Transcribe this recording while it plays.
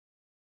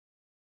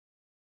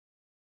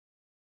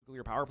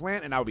nuclear power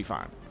plant, and I would be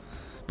fine.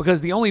 Because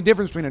the only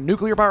difference between a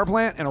nuclear power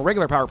plant and a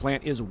regular power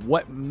plant is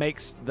what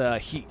makes the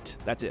heat.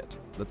 That's it.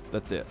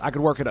 That's it. I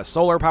could work at a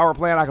solar power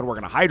plant. I could work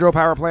in a hydro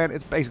power plant.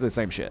 It's basically the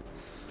same shit.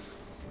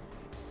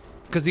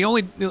 Because the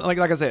only, like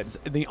I said,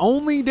 the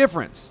only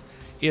difference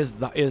is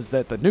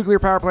that the nuclear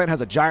power plant has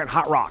a giant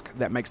hot rock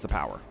that makes the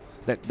power,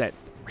 that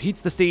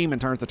heats the steam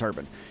and turns the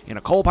turbine. In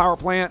a coal power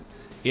plant,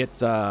 it's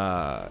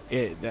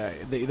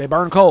they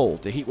burn coal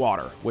to heat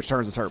water, which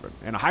turns the turbine.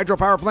 In a hydro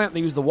power plant, they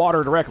use the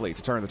water directly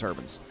to turn the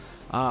turbines.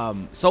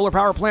 Solar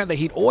power plant, they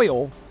heat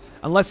oil,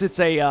 unless it's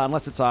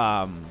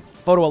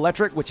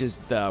photoelectric, which is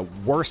the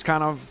worst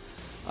kind of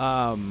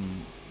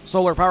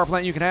solar power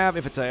plant you can have.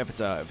 If it's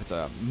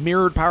a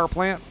mirrored power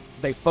plant,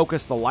 they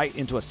focus the light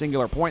into a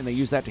singular point, and they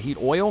use that to heat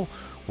oil,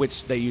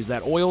 which they use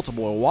that oil to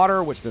boil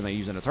water, which then they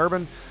use in a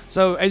turbine.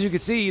 So as you can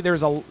see,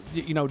 there's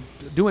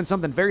doing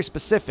something very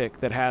specific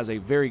that has a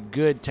very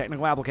good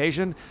technical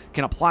application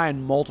can apply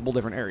in multiple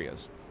different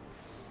areas.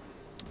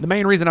 The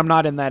main reason I'm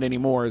not in that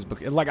anymore is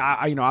because, like,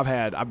 I've been an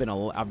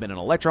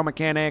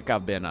electromechanic,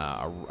 I've been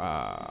a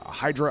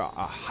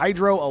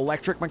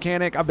hydroelectric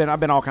mechanic, I've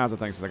been all kinds of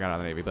things since I got out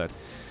of the Navy, but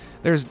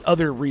there's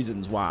other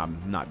reasons why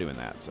I'm not doing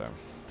that. So,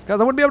 because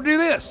I wouldn't be able to do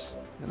this,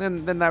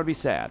 and then that would be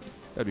sad.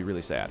 That'd be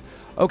really sad.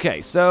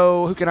 Okay,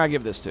 so who can I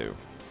give this to?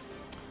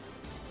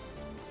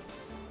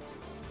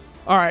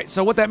 All right,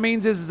 so what that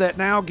means is that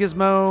now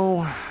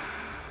Gizmo,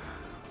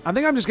 I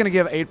think I'm just gonna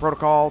give Aid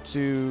Protocol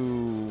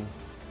to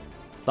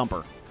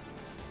Thumper,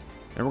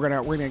 and we're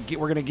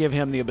gonna give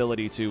him the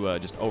ability to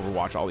just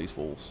overwatch all these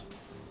fools.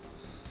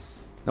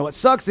 Now, what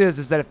sucks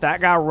is that if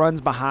that guy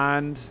runs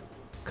behind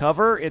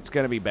cover, it's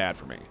gonna be bad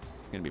for me.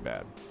 It's gonna be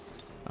bad.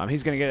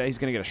 He's gonna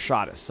get a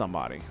shot at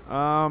somebody.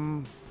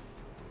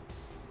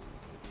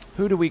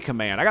 Who do we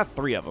command? I got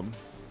 3 of them,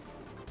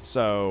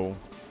 so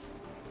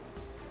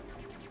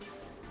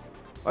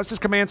let's just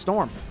command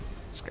Storm.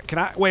 Can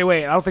I?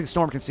 Wait. I don't think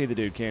Storm can see the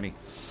dude, can he?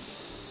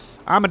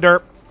 I'm a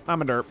derp.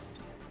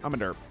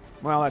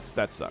 Well,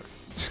 that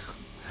sucks.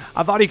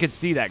 I thought he could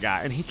see that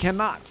guy, and he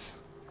cannot.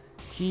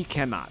 He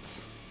cannot.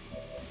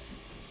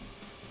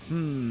 All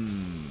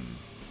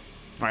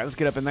right, let's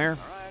get up in there. All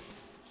right,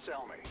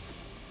 sell me.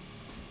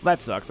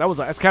 That sucks.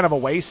 That's kind of a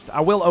waste.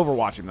 I will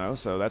overwatch him though,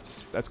 so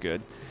that's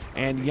good.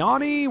 And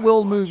Yanni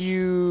will move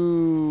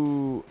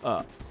you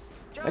up.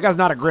 That guy's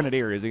not a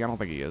grenadier, is he? I don't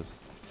think he is.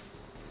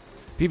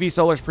 PV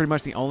solar is pretty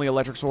much the only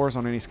electric source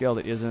on any scale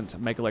that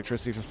isn't make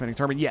electricity from spinning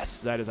turbine.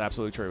 Yes, that is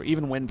absolutely true.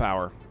 Even wind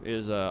power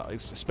is,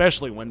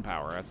 especially wind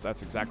power.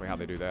 That's exactly how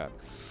they do that.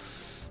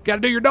 Got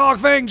to do your dog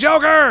thing,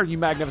 Joker! You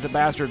magnificent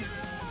bastard.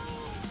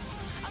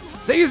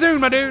 See you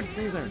soon, my dude.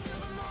 See you soon.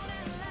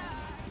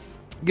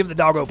 Give the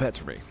doggo pets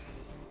for me.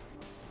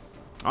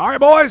 All right,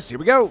 boys, here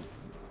we go.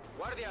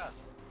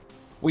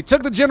 We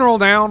took the general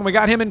down. We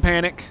got him in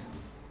panic.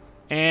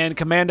 And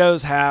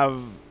commandos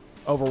have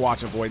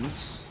overwatch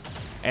avoidance.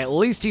 At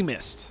least he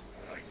missed.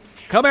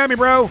 Come at me,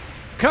 bro.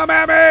 Come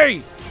at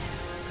me.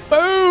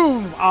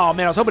 Boom. Oh,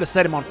 man, I was hoping to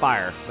set him on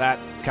fire. That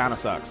kind of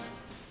sucks.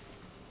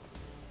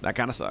 That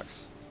kind of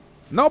sucks.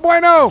 No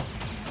bueno.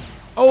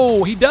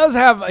 Oh, he does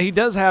have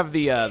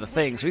the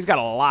thing, so he's got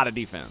a lot of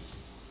defense,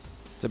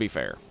 to be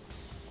fair.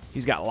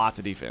 He's got lots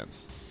of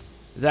defense.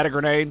 Is that a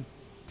grenade?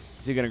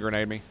 Is he going to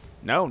grenade me?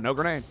 No, no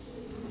grenade.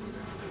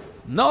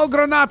 No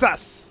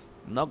granatas.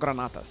 No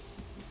granatas.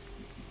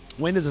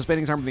 Wind is a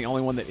spinning turbine, the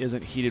only one that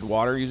isn't heated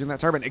water using that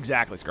turbine.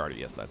 Exactly, Scardy.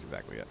 Yes, that's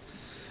exactly it.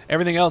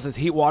 Everything else is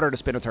heat water to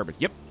spin a turbine.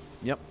 Yep.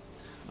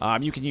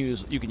 You can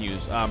use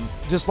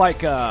just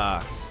like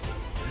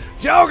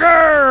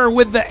Joker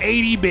with the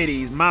 80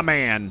 bitties. My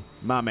man.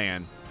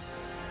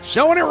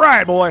 Showing it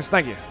right, boys.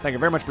 Thank you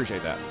very much.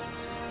 Appreciate that.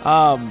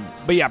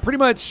 But yeah, pretty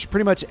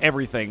much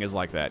everything is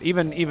like that.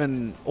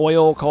 Even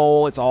oil,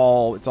 coal, it's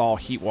all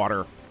heat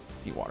water.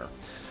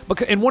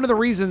 And one of the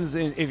reasons,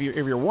 if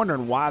you're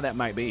wondering why that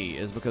might be,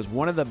 is because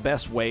one of the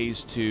best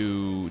ways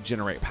to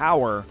generate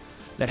power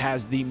that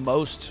has the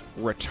most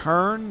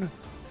return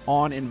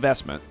on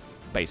investment,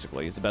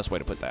 basically, is the best way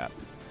to put that,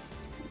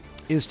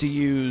 is to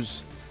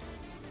use.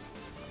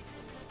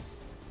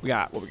 We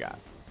got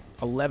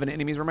 11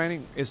 enemies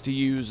remaining. Is to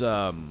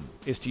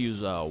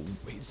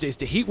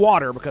heat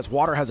water, because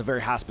water has a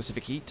very high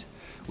specific heat,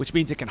 which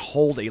means it can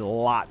hold a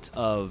lot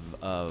of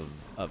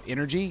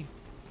energy.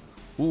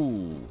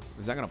 Ooh,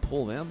 is that going to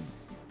pull them?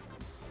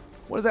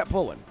 What is that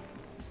pulling?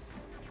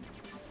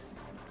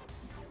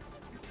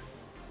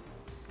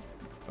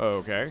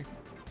 Okay.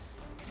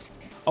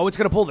 Oh, it's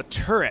going to pull the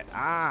turret.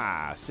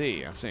 Ah, I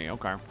see. Okay.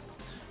 Got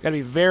to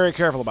be very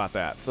careful about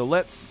that. So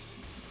let's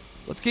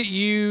get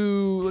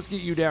you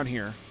down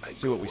here.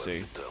 See what we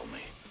see.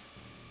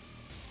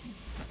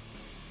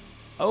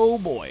 Oh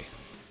boy.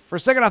 For a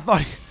second I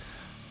thought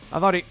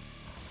he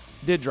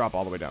did drop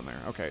all the way down there.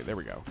 Okay, there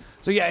we go.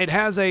 So yeah, it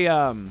has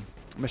a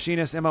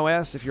Machinist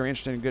MOS, if you're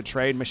interested in good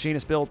trade.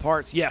 Machinist build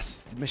parts.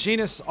 Yes,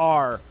 Machinists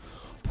are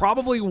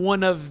probably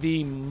one of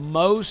the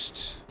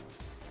most...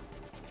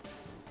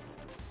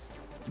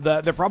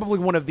 They're probably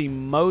one of the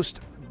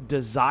most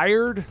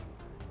desired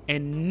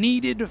and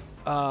needed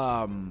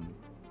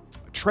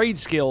trade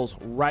skills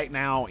right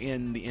now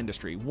in the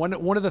industry. One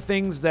of the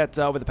things that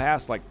over the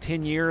past like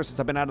 10 years since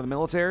I've been out of the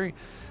military,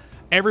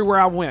 everywhere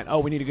I went,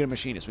 oh, we need to get a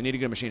machinist. We need to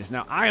get a machinist.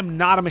 Now, I am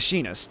not a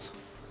machinist,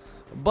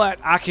 but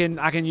I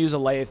can use a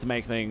lathe to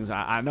make things.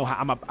 I know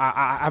how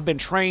I've been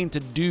trained to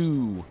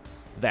do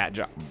that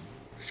job.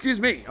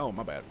 Excuse me. Oh,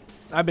 my bad.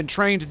 I've been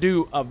trained to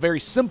do a very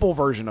simple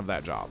version of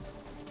that job.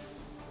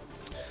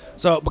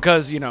 So,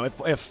 because, you know,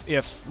 if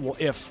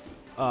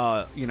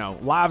you know,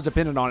 lives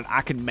depended on it,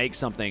 I could make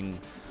something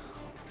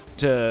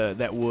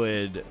that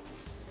would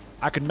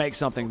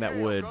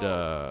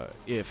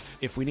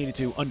if we needed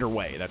to,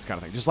 underway, that's kind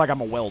of thing. Just like I'm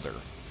a welder.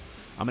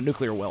 I'm a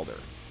nuclear welder.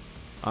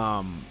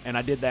 And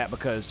I did that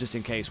because just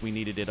in case we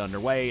needed it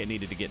underway, it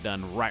needed to get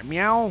done right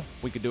meow,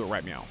 we could do it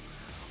right meow.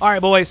 All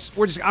right, boys,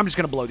 I'm just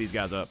going to blow these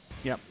guys up.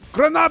 Yep.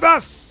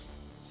 Granadas!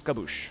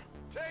 Skaboosh.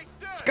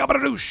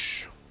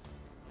 Skabadoosh.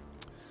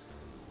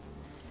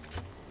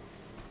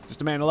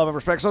 Just a man of love and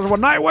respect. So,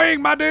 Nightwing,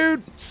 my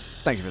dude.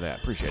 Thank you for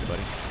that. Appreciate it,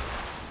 buddy.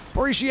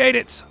 Appreciate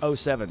it.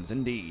 07s,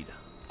 indeed.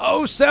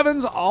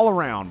 07s all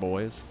around,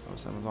 boys.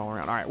 07s all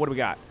around. All right, what do we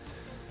got?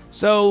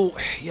 So,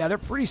 yeah, they're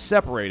pretty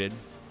separated.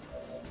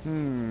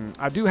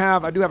 I do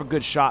have a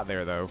good shot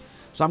there, though.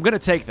 So I'm going to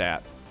take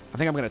that. I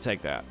think I'm going to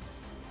take that.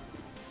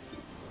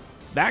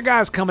 That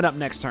guy's coming up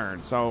next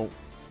turn. So,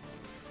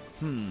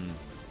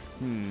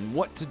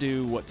 what to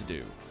do? What to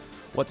do?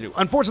 What to do?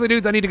 Unfortunately,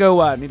 dudes, I need to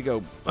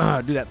go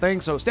do that thing.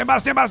 So stand by,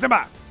 stand by, stand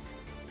by.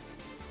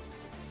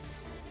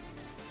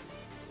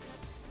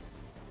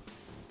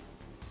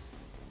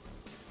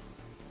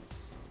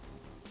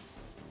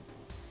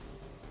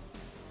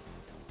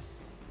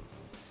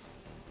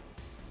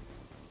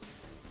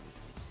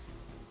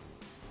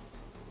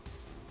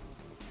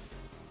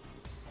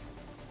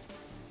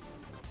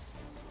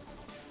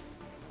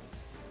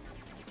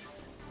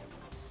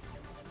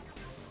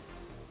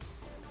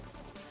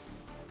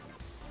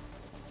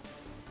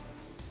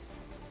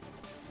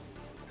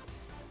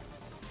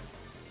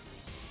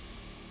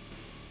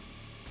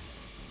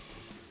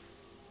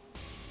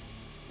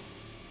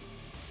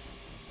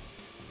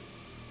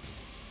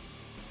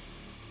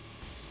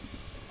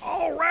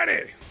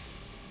 Alrighty.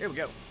 Here we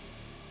go.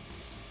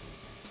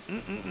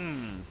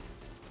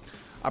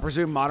 I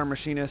presume modern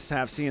machinists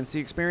have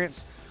CNC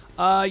experience.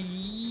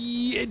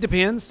 It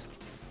depends.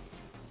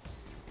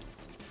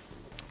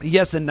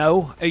 Yes and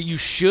no. You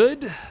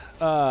should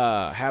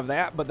have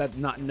that, but that's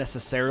not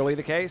necessarily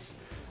the case.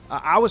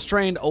 I was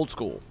trained old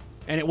school,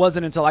 and it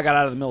wasn't until I got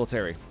out of the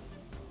military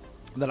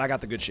that I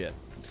got the good shit.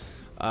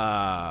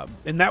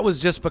 And that was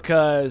just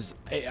because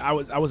I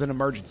was an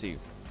emergency.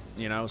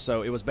 You know,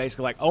 so it was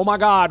basically like, oh my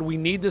God, we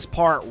need this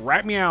part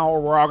right meow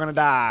or we're all gonna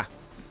die.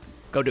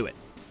 Go do it.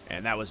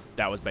 And that was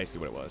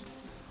basically what it was.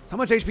 How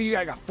much HP you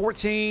got? I got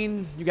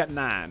 14. You got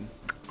 9.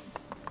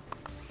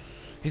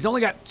 He's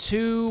only got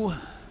 2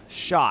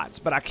 shots,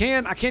 but I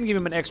can give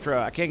him an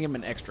extra. I can give him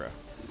an extra.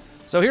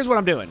 So here's what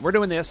I'm doing. We're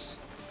doing this.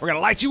 We're gonna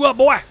light you up,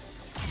 boy.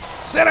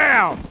 Sit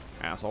down,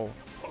 asshole.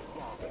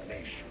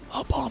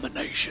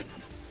 Abomination.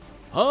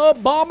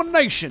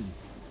 Abomination.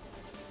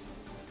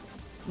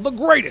 The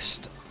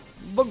greatest.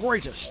 The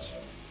greatest.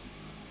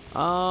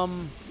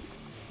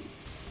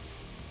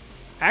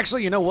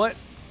 Actually, you know what?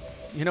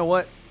 You know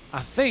what?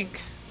 I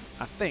think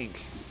I'm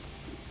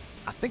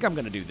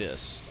gonna do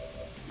this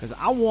because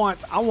I want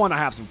to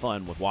have some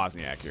fun with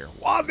Wozniak here.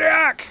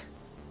 Wozniak,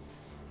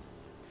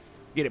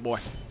 get it, boy.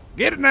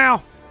 Get it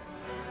now.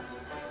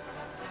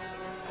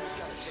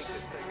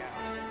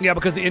 Yeah,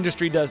 because the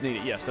industry does need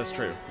it. Yes, that's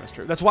true. That's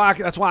true. That's why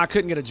I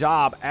couldn't get a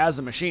job as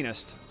a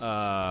machinist.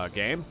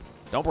 Game.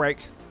 Don't break.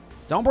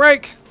 Don't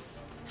break.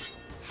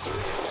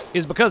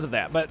 Is because of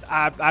that, but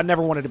I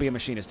never wanted to be a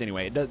machinist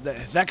anyway.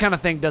 That kind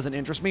of thing doesn't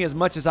interest me as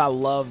much as I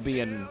love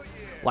being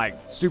like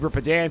super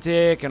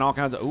pedantic and all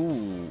kinds of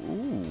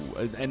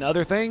and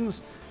other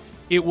things.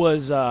 It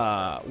was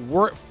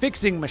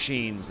fixing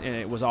machines, and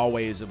it was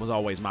always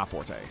my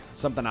forte.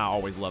 Something I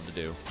always loved to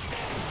do.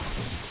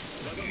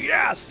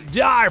 Yes,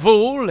 die,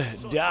 fool,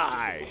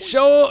 die.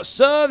 Show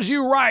serves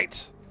you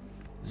right,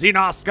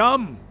 Xenos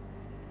scum.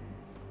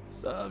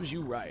 Serves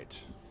you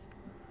right.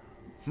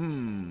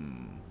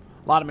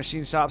 A lot of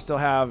machine shops still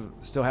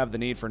have the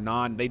need for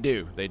non. They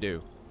do.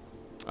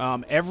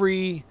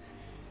 Every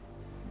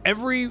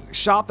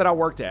shop that I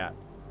worked at,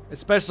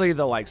 especially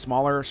the like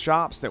smaller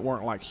shops that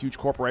weren't like huge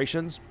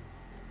corporations,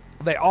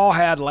 they all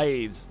had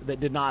lathes that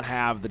did not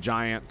have the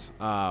giant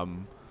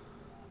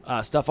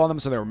stuff on them,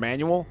 so they were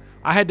manual.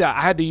 I had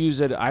to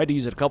use it. I had to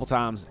use it a couple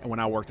times when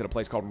I worked at a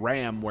place called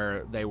Ram,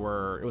 where it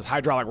was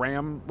hydraulic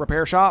ram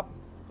repair shop.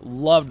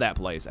 Loved that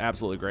place.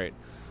 Absolutely great.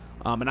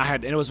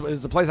 And it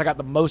was the place I got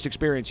the most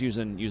experience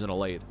using a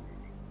lathe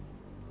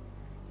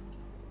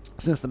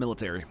since the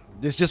military.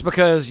 It's just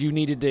because you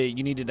needed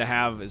to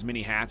have as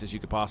many hats as you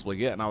could possibly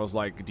get. And I was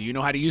like, "Do you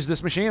know how to use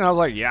this machine?" And I was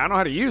like, "Yeah, I know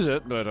how to use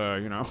it, but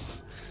you know,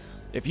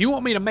 if you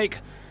want me to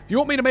make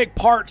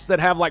parts that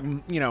have like,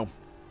 you know,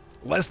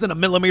 less than a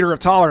millimeter of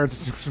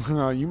tolerance,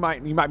 you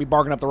might be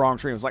barking up the wrong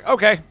tree." I was like,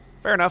 "Okay,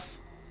 fair enough,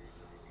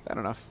 fair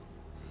enough."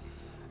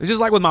 It's just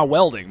like with my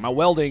welding. My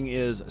welding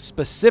is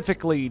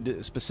specifically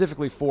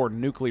for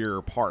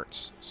nuclear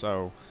parts.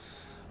 So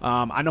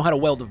I know how to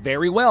weld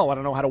very well. I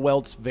don't know how to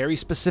weld very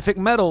specific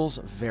metals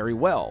very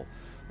well.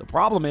 The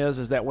problem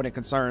is that when it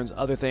concerns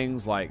other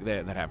things like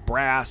that have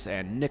brass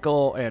and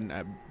nickel, and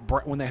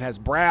when it has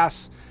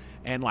brass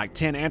and like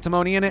tin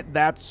antimony in it,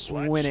 that's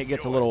when it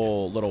gets a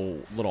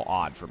little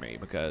odd for me,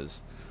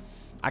 because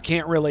I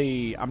can't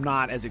really. I'm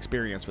not as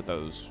experienced with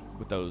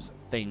those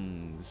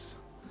things.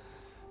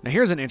 Now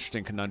here's an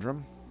interesting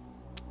conundrum.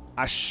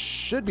 I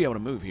should be able to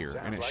move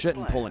here, and it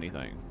shouldn't pull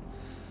anything.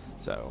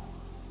 So,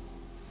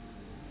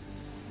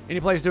 any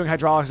place doing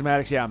hydraulics,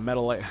 pneumatics, yeah,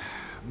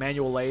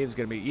 manual lathe is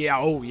gonna be, yeah.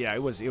 Oh yeah,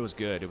 it was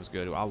good. It was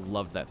good. I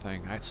loved that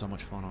thing. I had so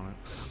much fun on it.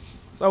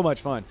 So much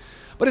fun.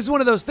 But it's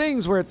one of those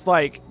things where it's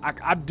like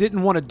I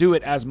didn't want to do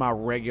it as my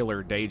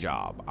regular day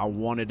job. I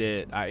wanted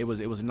it. It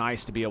was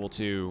nice to be able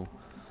to.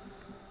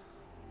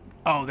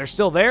 Oh, they're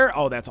still there?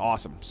 Oh, that's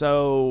awesome.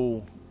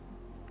 So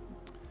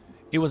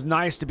it was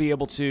nice to be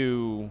able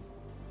to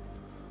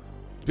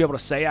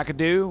say I could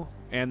do,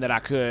 and that I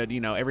could,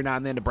 you know, every now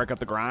and then to break up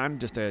the grind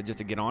just to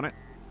get on it,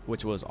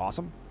 which was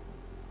awesome.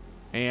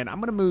 And I'm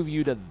gonna move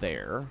you to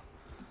there.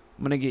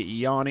 I'm gonna get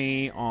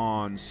Yanni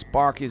on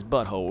Sparky's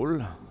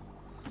butthole.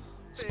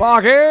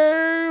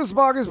 Sparky!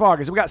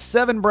 So we got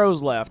 7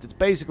 bros left. It's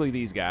basically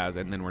these guys,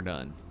 and then we're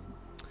done.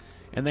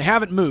 And they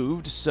haven't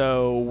moved,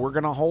 so we're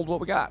gonna hold what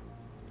we got.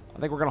 I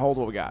think we're gonna hold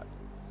what we got.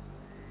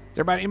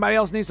 Does anybody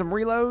else need some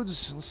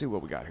reloads? Let's see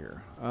what we got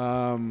here.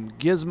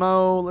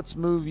 Gizmo, let's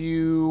move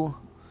you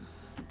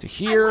to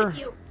here. I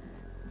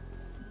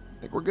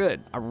think we're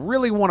good. I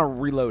really want to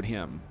reload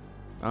him.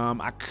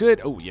 I could.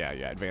 Oh yeah,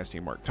 advanced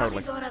teamwork.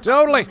 Totally.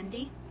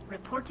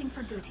 Reporting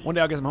for duty. One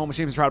day I'll get some home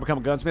machines and try to become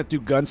a gunsmith.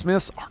 Dude,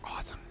 gunsmiths are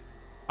awesome.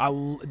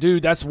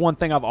 Dude, that's one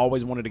thing I've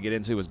always wanted to get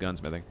into is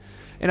gunsmithing,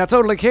 and I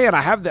totally can.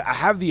 I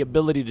have the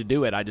ability to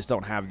do it. I just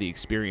don't have the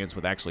experience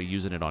with actually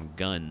using it on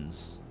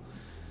guns.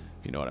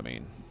 If you know what I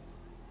mean.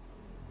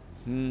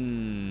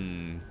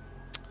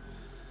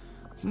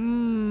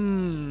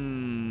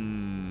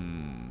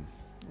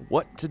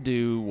 What to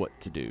do?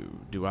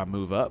 Do I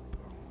move up?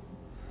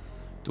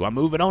 Do I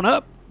move it on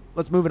up?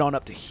 Let's move it on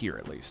up to here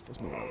at least. Let's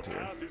move it on to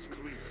here.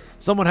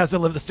 Someone has to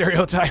live the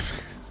stereotype,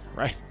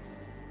 right?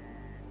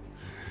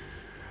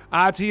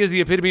 IT is the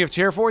epitome of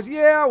chair force.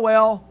 Yeah,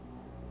 well,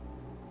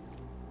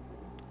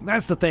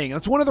 that's the thing.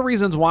 That's one of the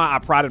reasons why I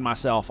prided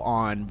myself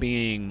on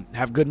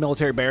have good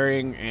military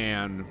bearing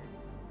and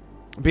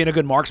being a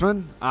good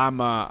marksman. I'm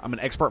an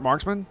expert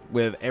marksman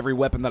with every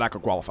weapon that I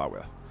could qualify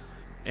with,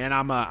 and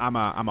I'm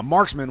a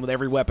marksman with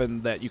every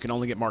weapon that you can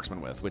only get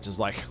marksman with, which is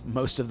like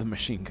most of the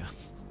machine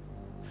guns,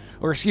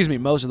 or excuse me,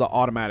 most of the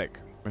automatic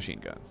machine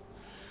guns.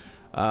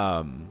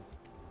 And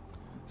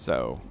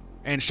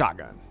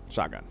shotgun.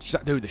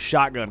 Dude, the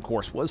shotgun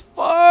course was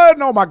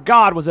fun. Oh my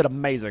God, was it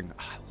amazing?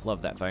 I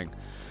love that thing.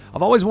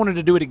 I've always wanted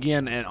to do it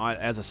again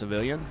as a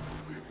civilian,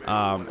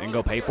 and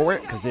go pay for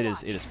it, because it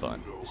is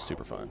fun. It's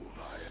super fun.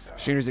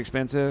 Machinery's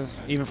expensive,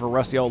 even for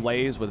rusty old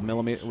lathes with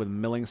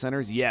milling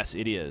centers. Yes,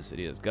 it is. It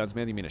is.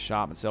 Gunsmith, you mean a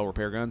shop and sell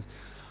repair guns?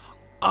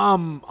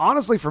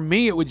 Honestly, for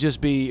me, it would just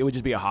be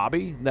a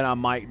hobby that I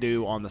might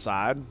do on the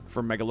side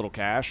for make a little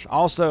cash.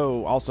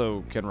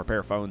 Also can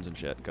repair phones and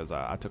shit, because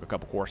I took a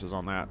couple courses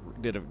on that.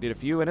 Did a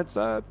few, and it's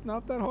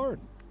not that hard.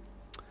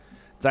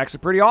 It's actually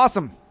pretty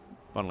awesome,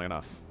 funnily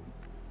enough.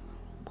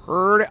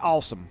 Pretty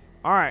awesome.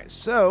 All right,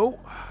 so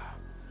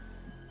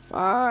if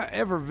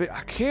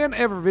I can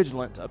ever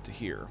vigilant up to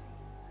here.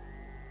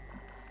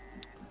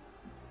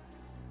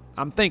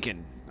 I'm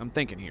thinking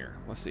here.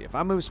 Let's see if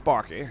I move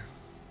Sparky.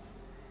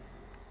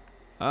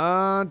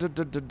 Let's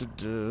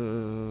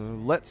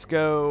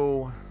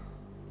go.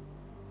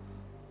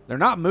 They're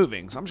not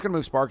moving, so I'm just gonna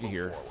move Sparky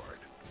here.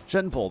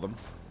 Shouldn't pull them.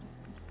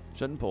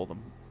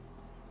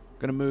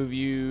 Gonna move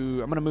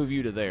you. I'm gonna move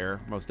you to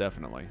there, most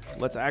definitely.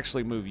 Let's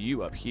actually move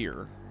you up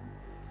here,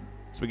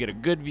 so we get a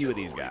good view of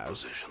these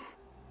guys.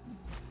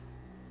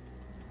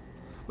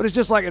 But it's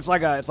just like it's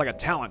like a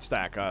talent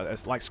stack.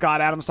 It's like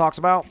Scott Adams talks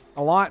about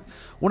a lot.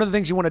 One of the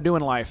things you want to do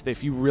in life,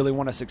 if you really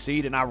want to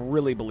succeed, and I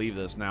really believe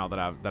this now that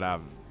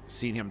I've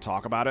seen him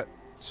talk about it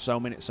so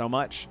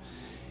much,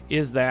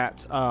 is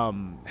that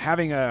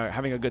having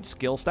a good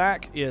skill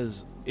stack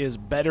is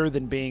better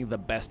than being the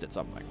best at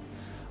something,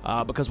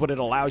 because what it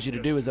allows you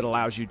to do is it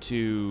allows you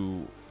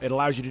to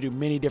do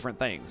many different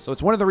things. So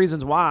it's one of the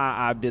reasons why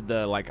I did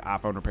the like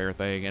iPhone repair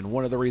thing, and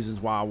one of the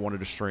reasons why I wanted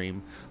to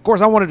stream. Of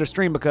course, I wanted to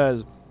stream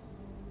because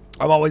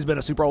I've always been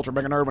a super ultra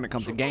mega nerd when it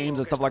comes to games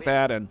and stuff like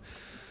that, and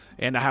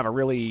I have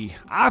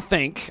I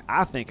think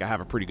I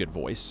have a pretty good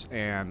voice,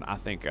 and I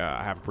think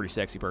I have a pretty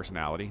sexy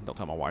personality. Don't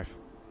tell my wife.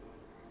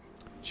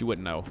 She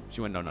wouldn't know.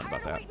 She wouldn't know nothing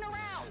about that.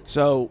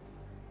 So,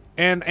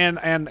 and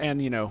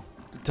you know,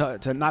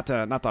 not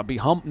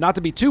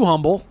to be too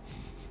humble.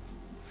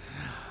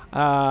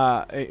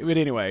 But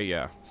anyway,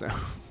 yeah. So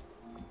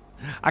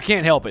I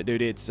can't help it,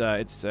 dude. It's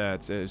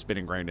been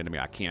ingrained into me.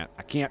 I can't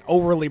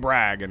overly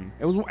brag, and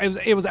it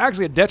was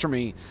actually a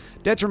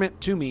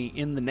detriment to me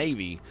in the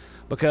Navy,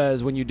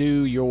 because when you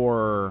do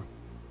your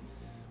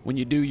when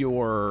you do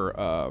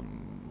your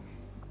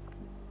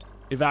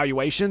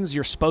evaluations,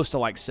 you're supposed to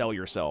like sell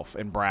yourself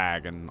and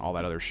brag and all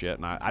that other shit.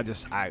 And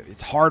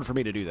it's hard for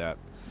me to do that.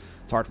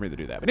 It's hard for me to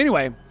do that. But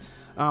anyway,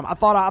 I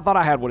thought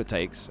I had what it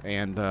takes,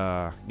 and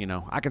you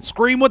know, I can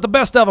scream with the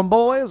best of them,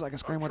 boys. I can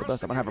scream with the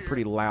best of them. I have a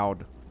pretty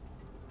loud.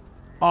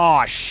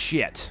 Oh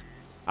shit!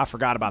 I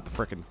forgot about the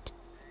frickin'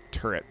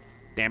 turret.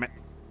 Damn it!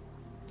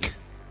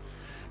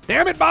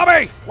 Damn it,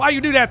 Bobby! Why you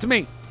do that to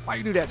me? Why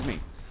you do that to me?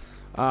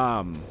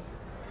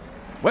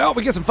 Well,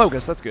 we get some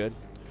focus. That's good.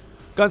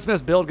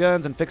 Gunsmiths build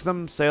guns and fix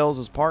them. Sales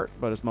is part,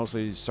 but it's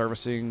mostly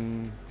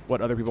servicing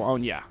what other people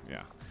own. Yeah,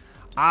 yeah.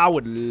 I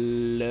would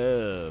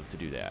love to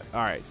do that.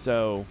 All right,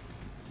 so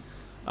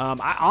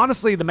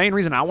honestly, the main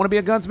reason I want to be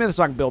a gunsmith is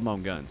so I can build my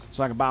own guns.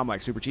 So I can buy them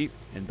like super cheap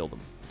and build them.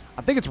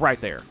 I think it's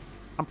right there.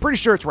 I'm pretty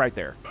sure it's right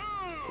there.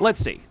 Let's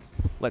see.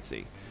 Let's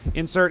see.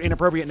 Insert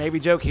inappropriate Navy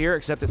joke here,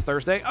 except it's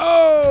Thursday.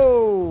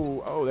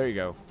 Oh! Oh, there you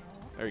go.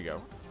 There you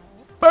go.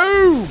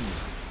 Boom!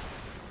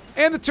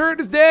 And the turret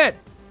is dead.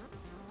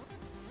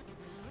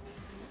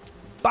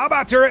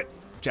 Bye-bye, turret.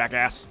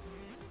 Jackass.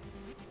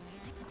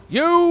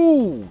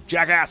 You,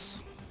 jackass.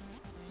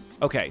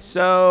 Okay,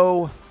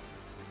 so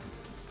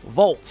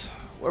Volt.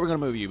 Where are we gonna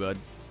move you, bud?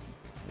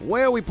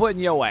 Where are we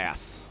putting your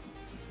ass?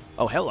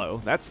 Oh,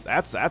 hello. That's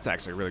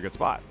actually a really good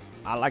spot.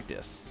 I like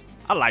this.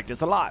 I like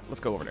this a lot. Let's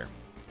go over there.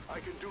 I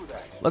can do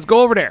that. Let's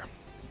go over there.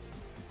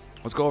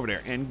 Let's go over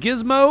there. And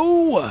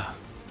Gizmo.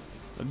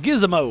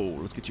 Gizmo.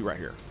 Let's get you right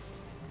here.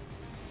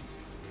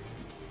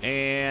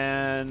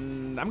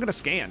 And I'm gonna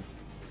scan.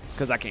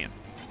 Because I can.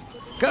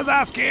 Because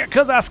I scan.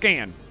 Because I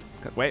scan.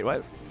 Wait,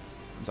 what?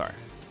 I'm sorry.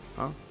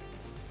 Huh?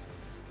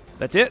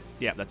 That's it?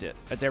 Yeah, that's it.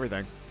 That's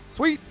everything.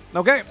 Sweet.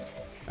 Okay.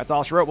 That's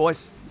all she wrote,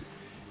 boys.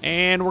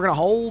 And we're going to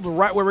hold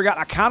right where we got.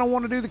 I kind of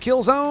want to do the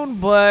kill zone,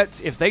 but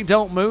if they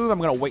don't move, I'm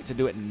going to wait to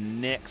do it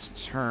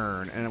next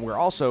turn. And we're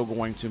also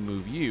going to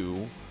move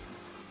you.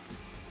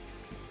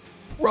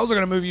 We're also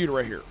going to move you to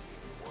right here.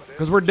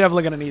 Because we're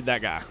definitely going to need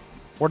that guy.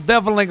 We're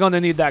definitely going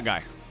to need that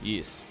guy.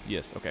 Yes.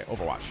 Yes. Okay,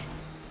 Overwatch.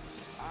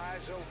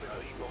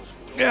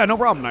 Yeah, no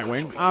problem,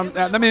 Nightwing.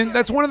 I mean,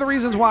 that's one of the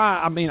reasons why.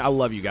 I mean, I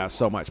love you guys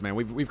so much, man.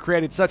 We've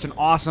created such an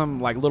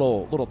awesome, like,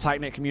 little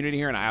tight-knit community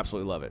here, and I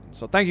absolutely love it.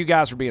 So thank you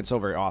guys for being so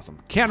very awesome.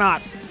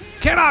 Cannot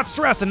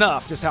stress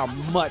enough just how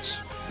much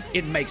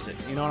it makes it.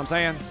 You know what I'm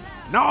saying?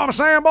 Know what I'm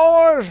saying,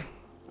 boys?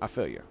 I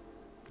feel you.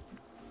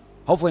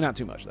 Hopefully not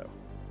too much, though.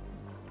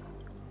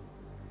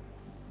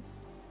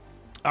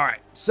 All right,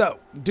 so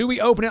do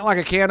we open it like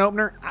a can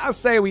opener? I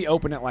say we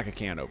open it like a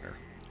can opener.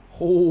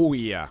 Oh,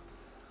 yeah.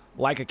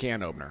 Like a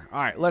can opener.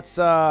 All right, let's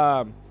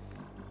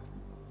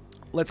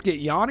get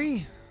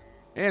Yanni,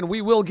 and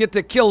we will get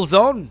the kill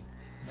zone.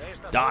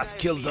 Das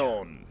kill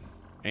zone.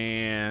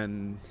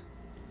 And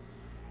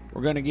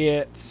we're going to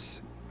get,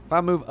 if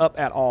I move up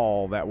at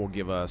all, that will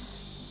give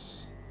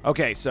us,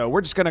 okay, so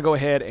we're just going to go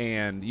ahead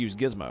and use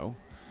Gizmo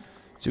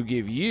to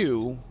give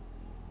you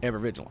Ever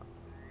Vigilant.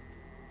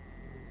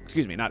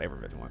 Excuse me, not Ever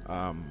Vigilant.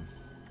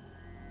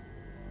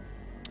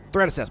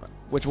 Threat Assessment,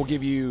 which will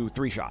give you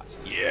 3 shots.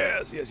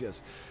 Yes, yes,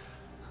 yes.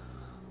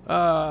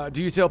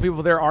 Do you tell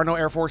people there are no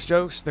Air Force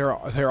jokes?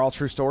 They're all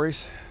true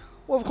stories?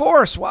 Well, of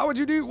course. Why would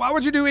you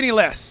do any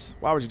less?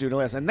 Why would you do any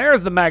less? And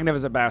there's the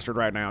magnificent bastard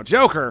right now.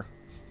 Joker.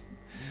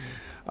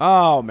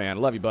 Oh, man.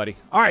 Love you, buddy.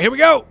 All right, here we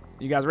go.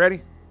 You guys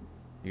ready?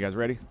 You guys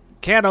ready?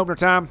 Can opener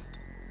time.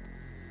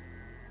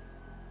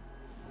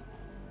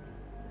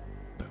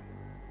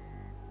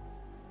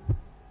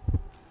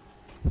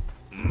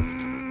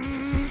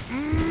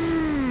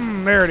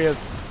 There it is.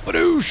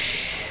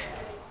 Badoosh.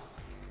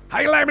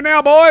 How you like me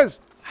now,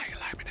 boys? How you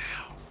like me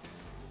now?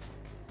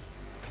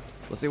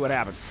 Let's see what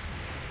happens.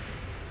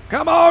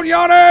 Come on,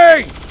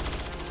 Yanni!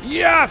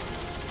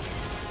 Yes!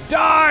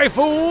 Die,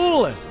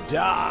 fool!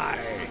 Die!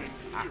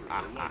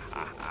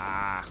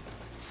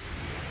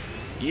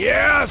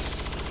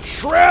 Yes!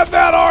 Shred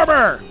that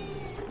armor!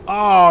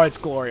 Oh, it's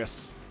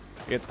glorious.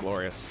 It's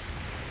glorious.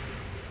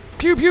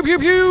 Pew, pew, pew,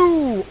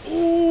 pew!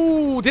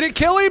 Ooh, did it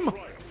kill him?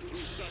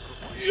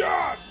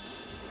 Yes!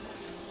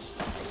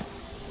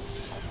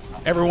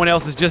 Everyone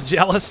else is just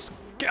jealous.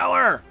 Kill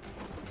her!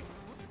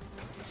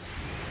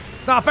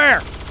 It's not fair.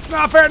 It's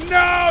not fair.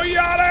 No,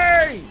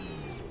 Yanni!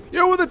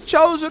 You were the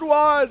chosen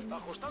one.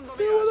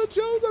 You were the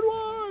chosen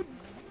one.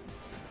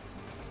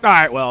 All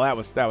right. Well, that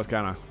was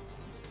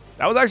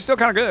actually still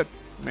kind of good.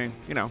 I mean,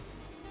 you know,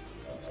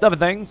 stuff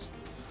and things.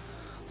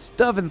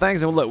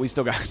 And look, we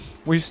still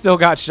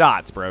got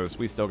shots, bros.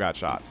 We still got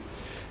shots.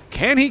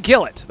 Can he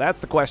kill it? That's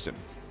the question.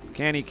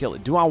 Can he kill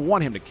it? Do I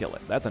want him to kill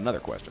it? That's another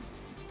question.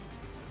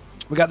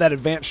 We got that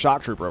advanced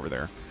shock trooper over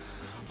there.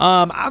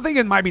 I think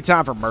it might be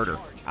time for murder.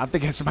 I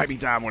think this might be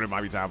time when it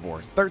might be time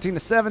for. 13 to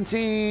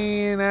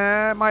 17.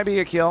 That might be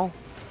a kill.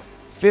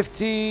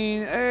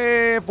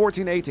 15,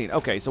 14 to 18.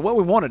 Okay, so what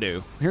we want to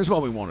do, here's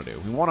what we want to do.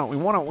 We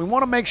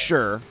want to make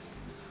sure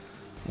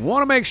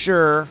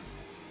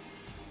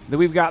that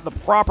we've got the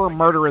proper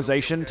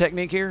murderization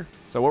technique here.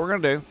 So what we're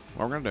going to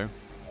do,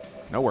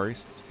 no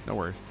worries.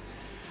 Skaboosh.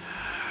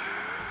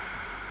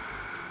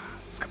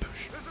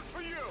 This is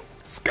for you.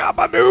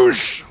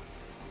 Skabadoosh.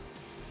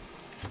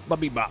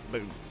 Bubby bop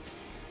boo.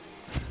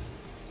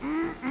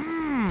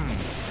 Mm-mm.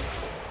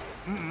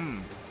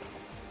 Mm-mm.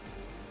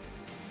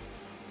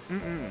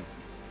 Mm-mm.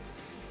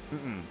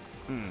 Mm-mm.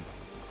 Mm.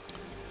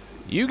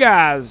 You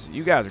guys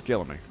are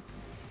killing me.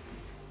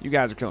 You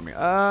guys are killing me.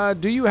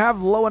 Do you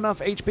have low enough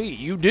HP?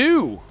 You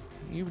do.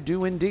 You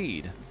do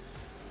indeed.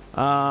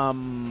 Let's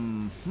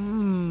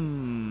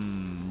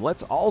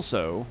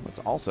also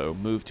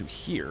move to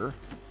here.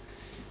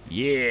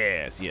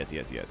 Yes.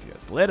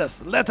 Let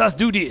us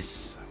do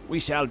this. We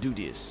shall do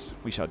this.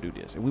 We shall do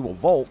this. And we will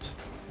vault.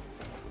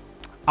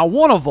 I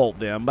want to vault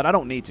them, but I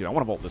don't need to. I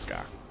want to vault this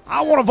guy.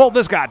 I want to vault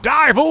this guy.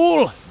 Die,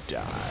 fool! Die.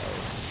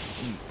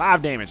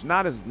 5 damage.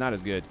 Not as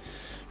good.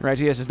 Right,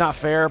 yes, it's not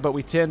fair, but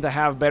we tend to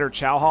have better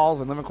chow halls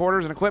and living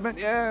quarters and equipment.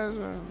 Yeah.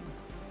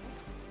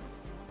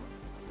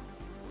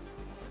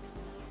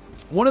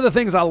 One of the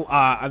things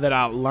that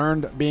I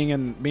learned being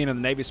in the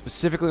Navy,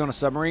 specifically on a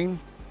submarine,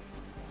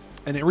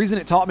 and the reason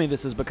it taught me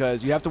this is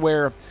because you have to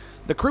wear,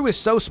 the crew is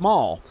so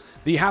small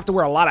that you have to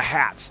wear a lot of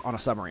hats on a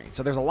submarine.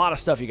 So there's a lot of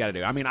stuff you got to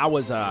do. I mean, I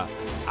was the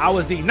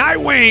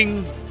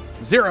Nightwing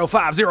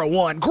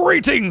 0501.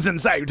 Greetings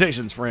and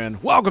salutations, friend.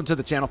 Welcome to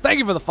the channel. Thank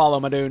you for the follow,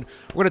 my dude.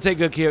 We're going to take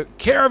good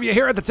care of you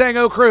here at the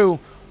Tango crew.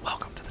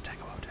 Welcome to the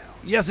Tango Hotel.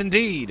 Yes,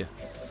 indeed.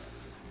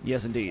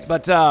 Yes, indeed.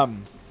 But I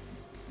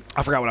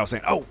forgot what I was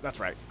saying. Oh, that's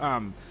right.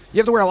 You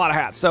have to wear a lot of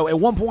hats. So at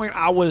one point,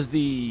 I was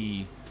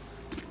the...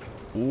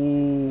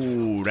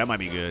 Ooh, that might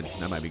be good.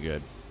 That might be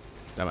good.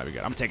 That might be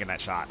good. I'm taking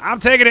that shot. I'm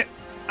taking it.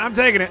 I'm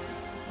taking it.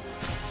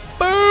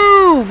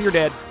 Boom! You're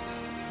dead.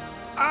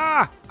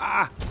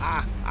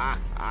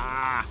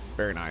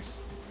 Very nice.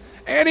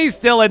 And he's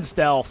still in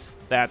stealth.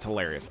 That's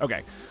hilarious.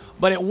 Okay.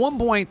 But at one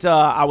point,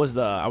 I was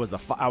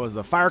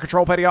the fire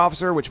control petty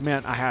officer, which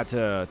meant I had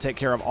to take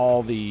care of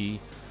all the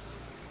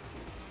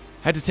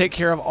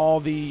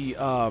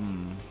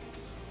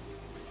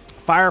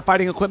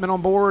firefighting equipment on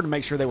board and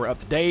make sure they were up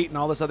to date and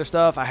all this other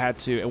stuff. I had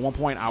to, at one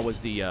point, I was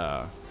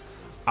the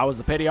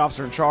petty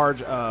officer in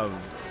charge of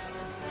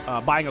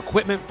buying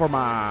equipment for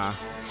my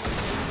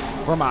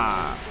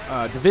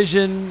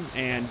division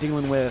and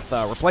dealing with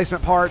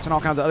replacement parts and all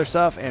kinds of other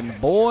stuff.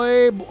 And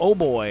boy, oh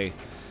boy,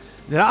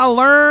 did I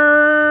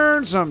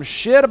learn some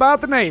shit about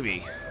the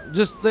Navy.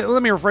 Just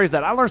let me rephrase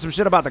that. I learned some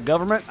shit about the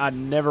government I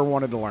never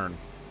wanted to learn.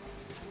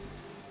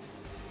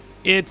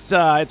 It's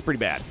pretty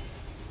bad.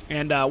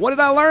 And what did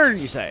I learn,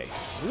 you say?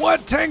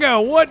 What,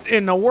 Tango? What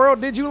in the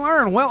world did you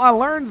learn? Well, I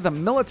learned the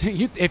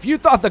military. If you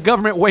thought the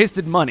government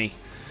wasted money,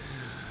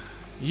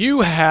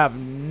 you have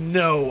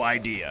no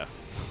idea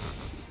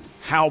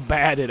how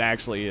bad it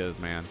actually is,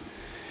 man.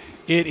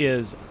 It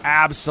is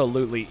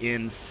absolutely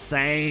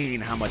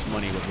insane how much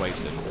money was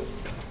wasted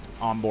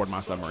on board my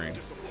submarine.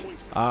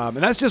 And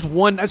that's just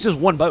one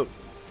boat.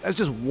 That's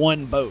just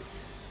one boat.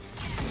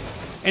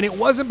 And it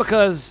wasn't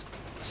because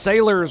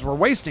sailors were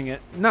wasting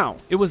it. No,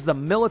 it was the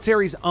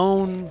military's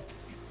own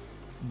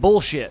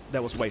bullshit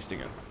that was wasting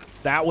it.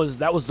 That was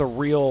the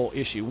real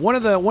issue. One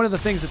of the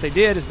things that they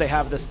did is they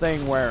have this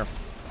thing where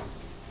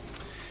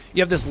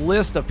you have this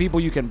list of people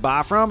you can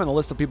buy from and a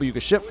list of people you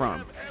can ship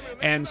from.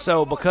 And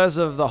so because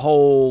of the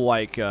whole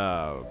like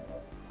the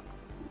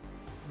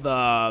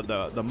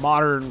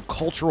modern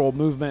cultural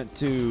movement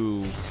to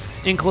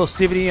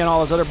inclusivity and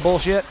all this other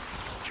bullshit,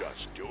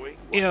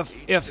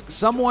 if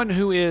someone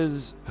who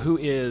is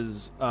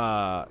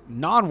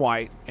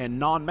non-white and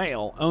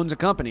non-male owns a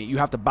company, you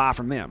have to buy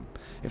from them.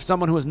 If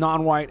someone who is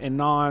non-white and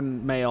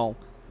non-male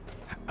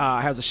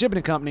has a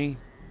shipping company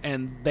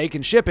and they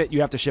can ship it,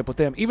 you have to ship with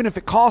them, even if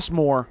it costs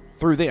more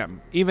through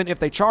them, even if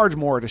they charge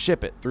more to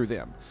ship it through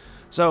them.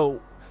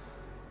 So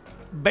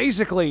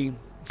basically,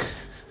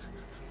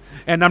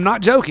 and I'm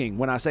not joking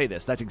when I say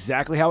this, that's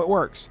exactly how it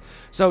works.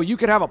 So you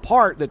could have a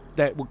part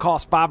that would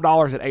cost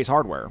 $5 at Ace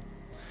Hardware.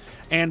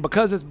 And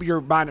because you're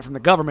buying it from the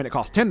government, it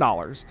costs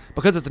 $10.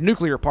 Because it's a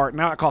nuclear part,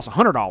 now it costs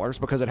 $100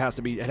 because it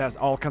has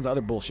all kinds of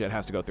other bullshit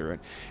has to go through it.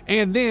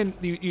 And then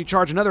you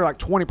charge another like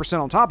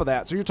 20% on top of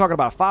that. So you're talking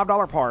about a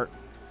 $5 part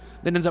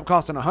that ends up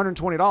costing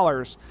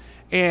 $120.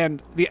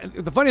 And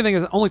the funny thing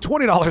is that only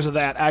 $20 of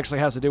that actually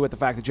has to do with the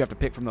fact that you have to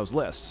pick from those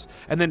lists.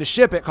 And then to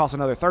ship it costs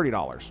another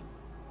 $30.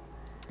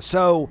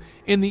 So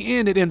in the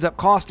end, it ends up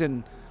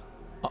costing,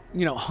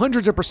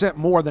 hundreds of percent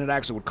more than it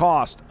actually would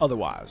cost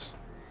otherwise.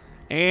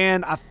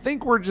 And I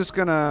think we're just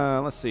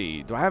gonna, let's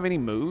see, do I have any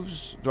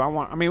moves?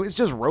 It's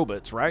just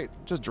robots, right?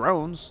 Just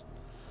drones.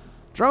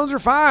 Drones are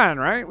fine,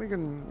 right? We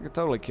can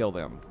totally kill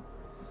them.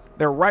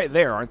 They're right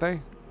there, aren't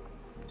they?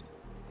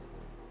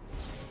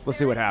 Let's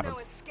see what happens.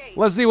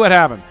 Let's see what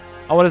happens.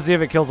 I want to see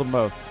if it kills them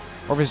both.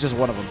 Or if it's just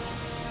one of them.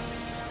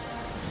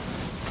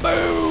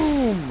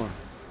 Boom!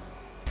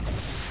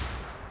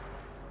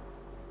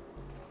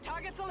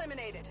 Targets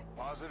eliminated.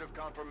 Positive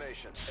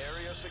confirmation.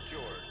 Area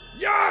secured.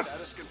 Yes!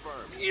 Status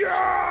confirmed.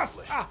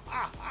 Yes!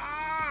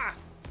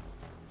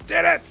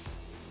 Did it!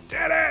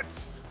 Did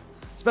it!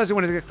 Especially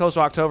when it gets close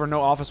to October,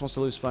 no office wants to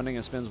lose funding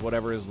and spends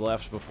whatever is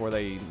left before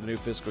the new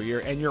fiscal year.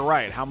 And you're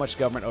right. How much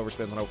government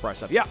overspends on overpriced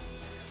stuff? Yeah.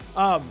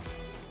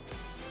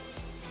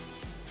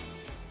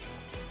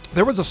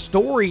 There was a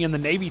story in the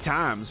Navy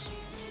Times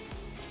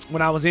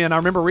when I was in. I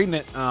remember reading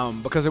it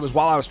because it was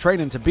while I was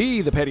training to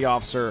be the petty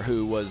officer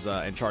who was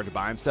in charge of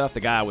buying stuff. The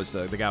guy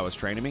was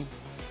training me.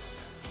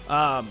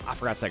 I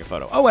forgot to take a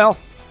photo. Oh well,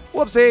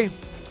 whoopsie.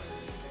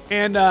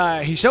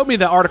 And he showed me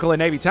the article in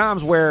Navy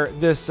Times where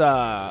this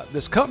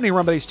company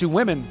run by these two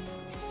women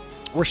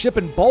were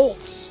shipping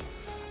bolts.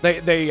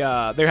 They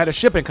had a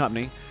shipping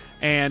company,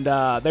 and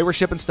they were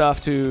shipping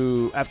stuff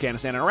to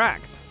Afghanistan and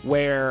Iraq,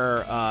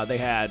 where they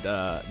had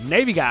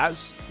Navy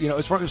guys. You know,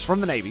 it was from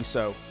the Navy,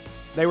 so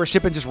they were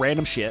shipping just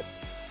random shit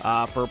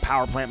for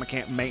power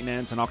plant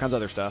maintenance and all kinds of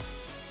other stuff,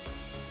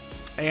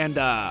 and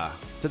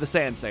to the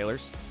sand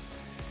sailors.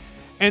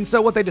 And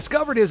so what they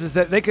discovered is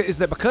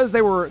that because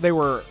they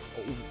were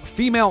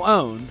female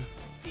owned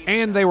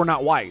and they were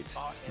not white,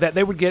 that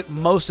they would get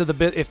most of the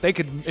bit if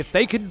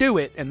they could do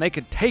it and they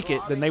could take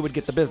it, then they would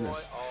get the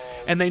business.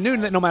 And they knew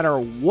that no matter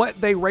what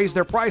they raised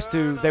their price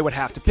to, they would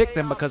have to pick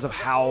them because of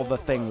how the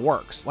thing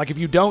works. Like if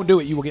you don't do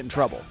it, you will get in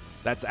trouble.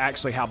 That's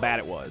actually how bad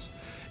it was.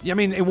 I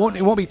mean, it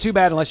won't be too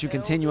bad unless you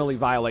continually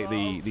violate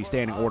the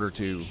standing order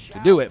to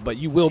do it, but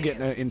you will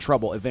get in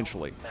trouble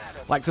eventually.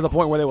 Like to the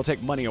point where they will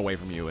take money away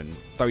from you and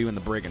throw you in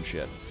the brig and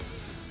shit.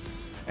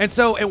 And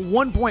so at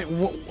one point,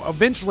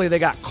 eventually they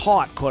got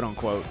caught, quote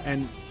unquote,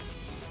 and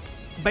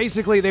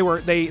basically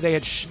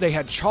they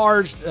had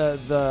charged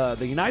the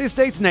United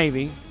States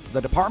Navy,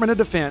 the Department of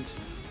Defense,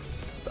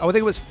 I think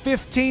it was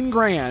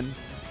 $15,000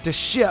 to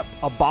ship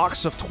a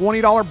box of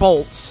 $20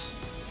 bolts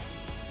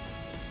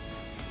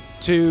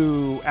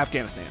to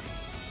Afghanistan.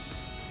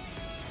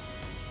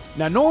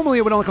 Now, normally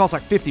it would only cost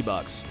like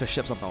 $50 to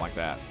ship something like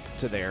that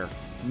to their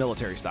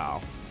military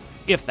style,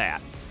 if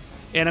that.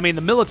 And I mean,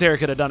 the military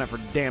could have done it for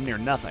damn near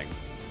nothing.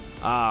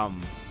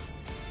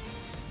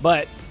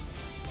 But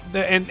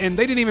they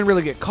didn't even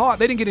really get caught.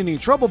 They didn't get in any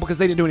trouble because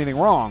they didn't do anything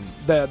wrong.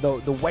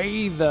 The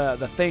way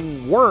the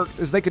thing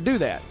worked is they could do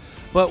that.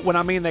 But when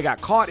I mean they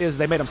got caught is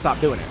they made them stop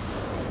doing it.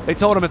 They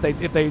told them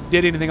if they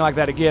did anything like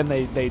that again,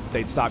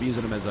 they'd stop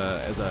using them as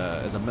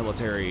a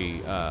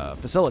military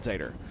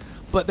facilitator.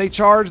 But they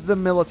charged the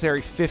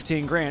military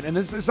 $15,000, and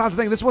it's not the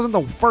thing. This wasn't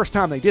the first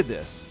time they did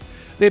this.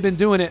 They've been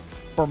doing it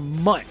for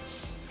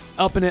months,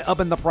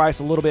 upping the price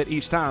a little bit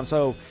each time.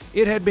 So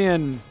it had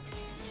been.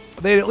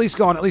 They had at least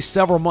gone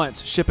several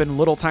months shipping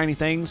little tiny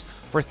things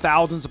for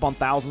thousands upon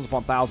thousands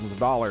upon thousands of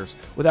dollars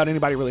without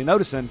anybody really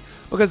noticing.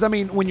 Because I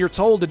mean, when you're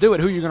told to do it,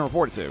 who are you going to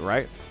report it to,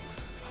 right?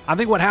 I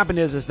think what happened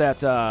is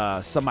that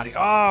somebody,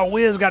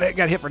 Wiz got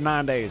hit for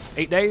 9 days.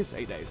 8 days?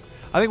 8 days.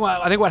 I think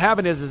what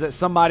happened is that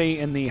somebody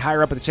in the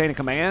higher up of the chain of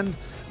command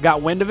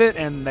got wind of it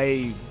and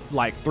they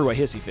like threw a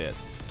hissy fit.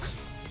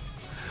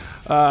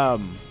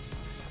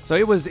 So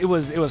it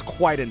was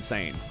quite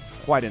insane.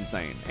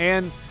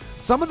 And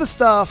some of the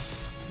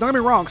stuff, don't get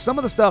me wrong, some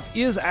of the stuff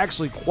is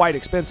actually quite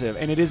expensive,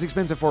 and it is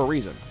expensive for a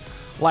reason.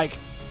 Like,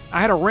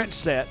 I had a wrench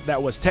set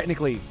that was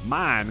technically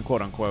mine,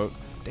 quote unquote.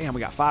 Damn,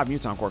 we got 5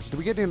 Muton corpses.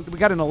 We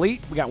got an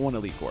elite? We got 1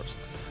 elite corpse.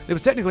 It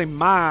was technically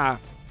my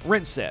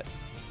wrench set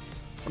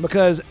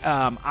because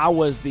I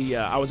was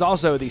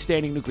also the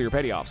standing nuclear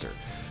petty officer.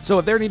 So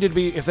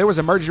if there was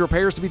emergency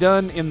repairs to be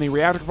done in the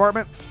reactor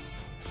compartment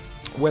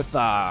with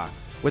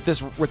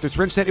this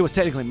wrench set, it was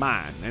technically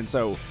mine. And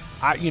so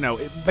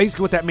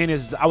basically what that meant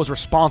is I was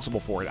responsible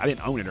for it. I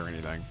didn't own it or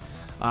anything.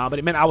 But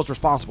it meant I was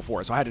responsible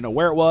for it. So I had to know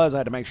where it was. I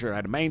had to make sure I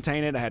had to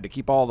maintain it. I had to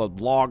keep all the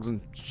logs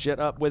and shit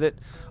up with it.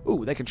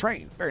 Ooh, they can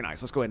train. Very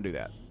nice. Let's go ahead and do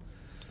that.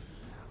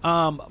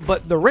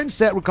 But the wrench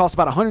set would cost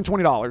about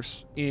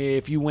 $120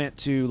 if you went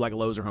to like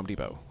Lowe's or Home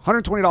Depot.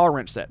 $120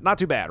 wrench set. Not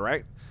too bad,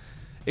 right?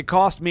 It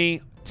cost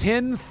me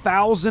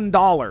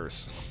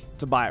 $10,000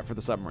 to buy it for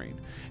the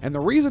submarine. And the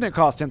reason it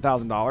cost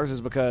 $10,000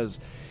 is because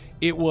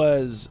it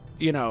was,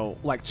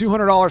 like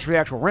 $200 for the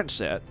actual wrench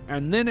set,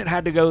 and then it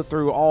had to go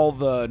through all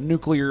the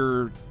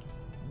nuclear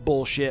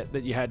bullshit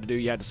that you had to do.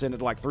 You had to send it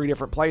to like 3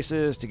 different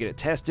places to get it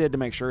tested to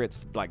make sure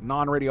it's like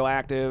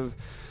non-radioactive,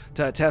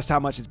 to test how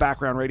much its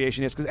background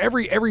radiation is, because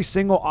every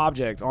single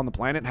object on the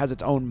planet has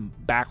its own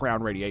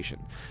background radiation.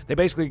 They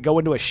basically go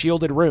into a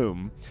shielded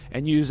room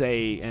and use God,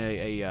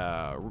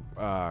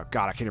 I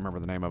can't remember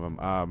the name of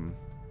them.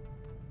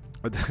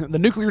 The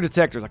nuclear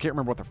detectors. I can't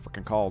remember what they're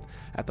freaking called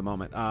at the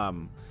moment.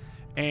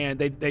 And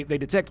they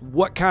detect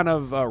what kind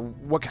of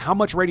how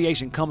much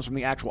radiation comes from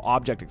the actual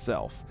object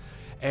itself,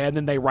 and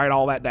then they write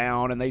all that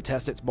down and they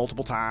test it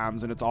multiple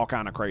times, and it's all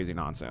kind of crazy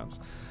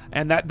nonsense.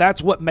 And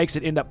that's what makes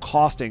it end up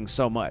costing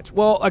so much.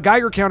 Well, a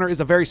Geiger counter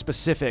is a very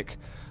specific,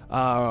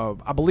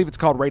 I believe it's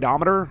called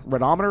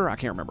radometer. I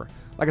can't remember.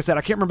 Like I said,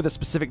 I can't remember the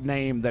specific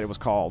name that it was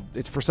called.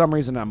 It's for some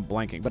reason I'm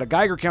blanking. But a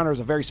Geiger counter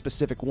is a very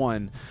specific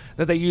one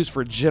that they use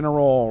for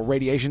general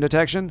radiation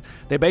detection.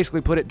 They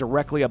basically put it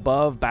directly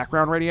above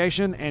background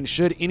radiation, and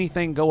should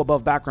anything go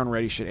above background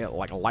radiation, it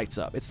like lights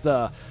up. It's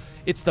the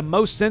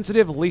most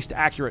sensitive, least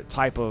accurate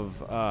type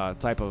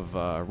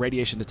of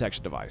radiation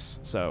detection device.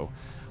 So,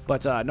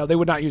 but no, they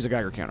would not use a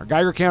Geiger counter.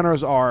 Geiger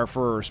counters are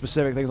for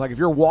specific things, like if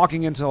you're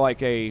walking into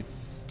like a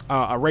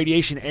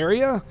radiation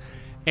area,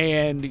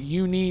 and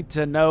you need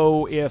to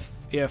know if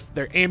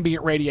their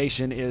ambient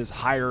radiation is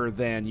higher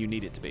than you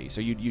need it to be. So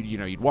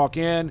you'd walk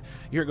in,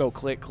 you'd go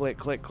click, click,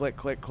 click, click,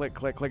 click, click,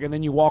 click, click, and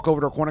then you walk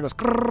over to a corner, and it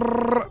goes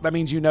grrr. That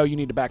means you know you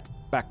need to back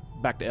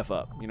to F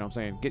up. You know what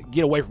I'm saying?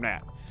 Get away from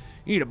that.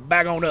 You need to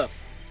back on up.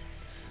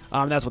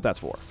 That's what that's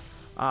for.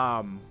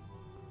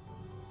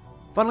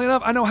 Funnily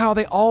enough, I know how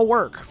they all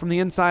work from the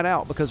inside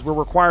out because we're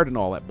required to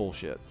know all that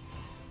bullshit.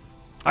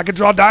 I could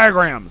draw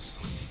diagrams.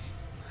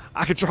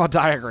 I could draw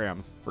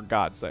diagrams, for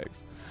God's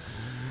sakes.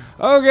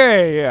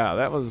 Okay, yeah,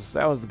 that was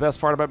the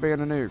best part about being a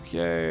nuke.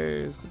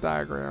 Yay, it's the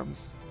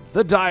diagrams.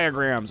 The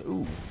diagrams.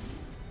 Ooh.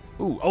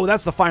 Ooh, oh,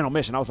 that's the final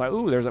mission. I was like,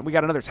 ooh, we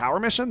got another tower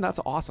mission? That's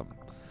awesome.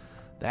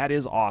 That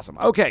is awesome.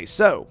 Okay,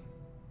 so,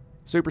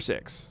 Super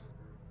 6.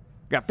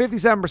 Got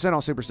 57%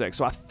 on Super 6.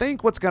 So I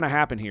think what's going to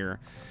happen here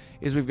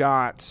is we've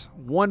got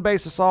one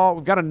base assault.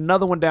 We've got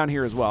another one down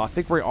here as well. I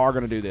think we are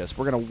going to do this.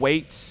 We're going to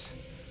wait.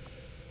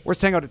 Where's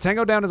Tango?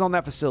 Tango down is on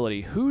that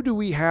facility. Who do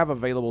we have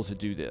available to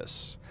do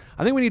this?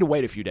 I think we need to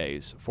wait a few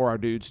days for our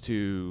dudes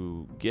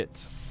to get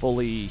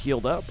fully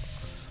healed up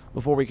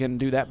before we can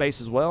do that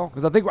base as well.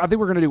 Because I think we're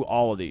going to do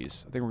all of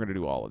these. I think we're going to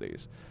do all of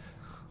these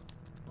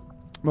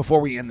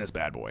before we end this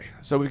bad boy.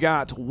 So we've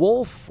got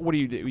Wolf. What do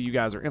you do? You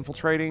guys are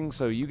infiltrating.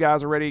 So you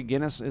guys are ready.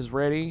 Guinness is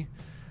ready.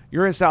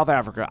 You're in South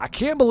Africa. I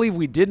can't believe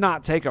we did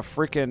not take a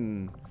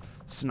freaking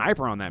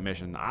sniper on that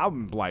mission.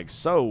 I'm like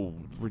so...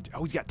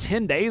 Oh, he's got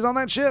 10 days on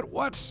that shit?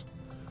 What?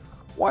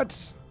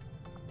 What?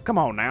 Come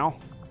on now.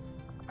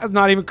 That's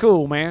not even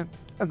cool, man.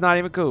 That's not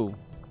even cool.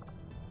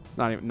 It's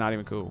not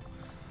even cool.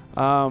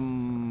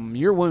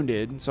 You're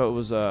wounded. So it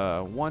was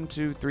 1,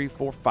 2, 3,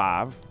 4,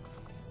 5,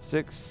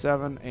 6,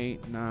 7,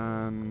 8,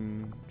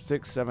 9,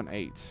 6, 7,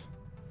 8.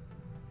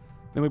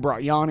 Then we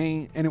brought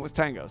Yanni, and it was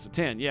Tango. So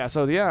 10. Yeah,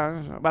 so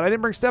yeah. But I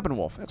didn't bring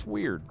Steppenwolf. That's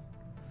weird.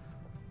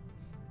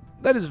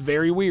 That is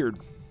very weird.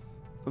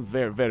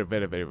 Very, very,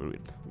 very, very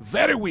weird.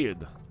 Very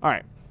weird. All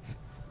right.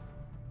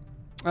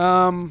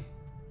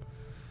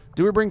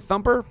 Do we bring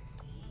Thumper?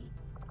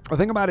 The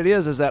thing about it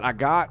is that I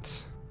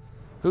got...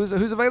 Who's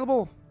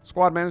available?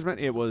 Squad management.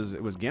 It was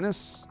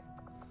Guinness.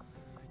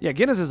 Yeah,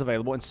 Guinness is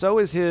available, and so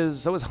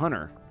is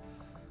Hunter.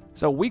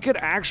 So we could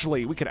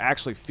actually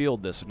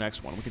field this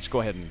next one. We could just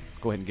go ahead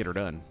and get her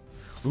done.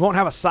 We won't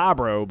have a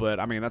Cybro, but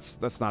I mean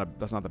that's not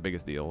the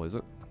biggest deal, is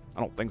it? I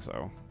don't think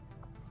so.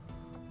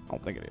 I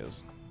don't think it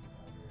is.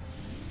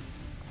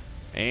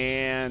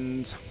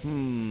 And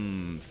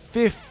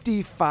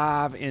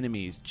 55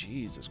 enemies.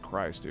 Jesus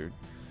Christ, dude.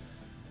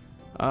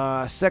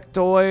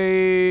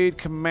 Sectoid,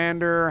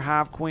 Commander,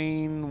 Hive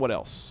Queen. What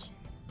else?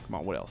 Come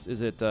on, what else?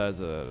 Is it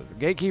a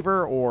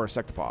Gatekeeper or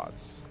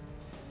Sectopods?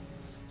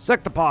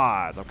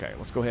 Sectopods. Okay,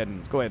 let's go ahead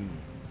and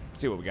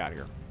see what we got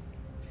here.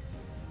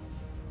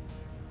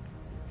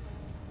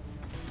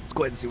 Let's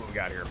go ahead and see what we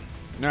got here.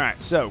 All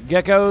right, so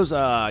geckos.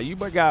 You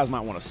guys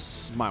might want to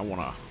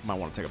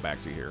take a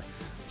backseat here.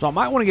 So I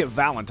might want to get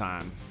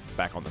Valentine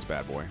back on this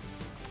bad boy.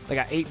 They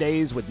got 8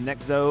 days with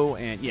Nexo,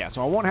 and yeah,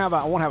 so I won't have a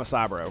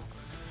Cybro.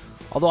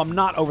 Although I'm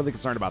not overly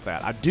concerned about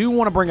that. I do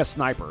want to bring a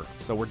sniper,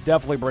 so we're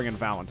definitely bringing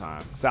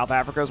Valentine. South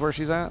Africa is where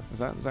she's at. Is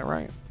that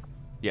right?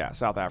 Yeah,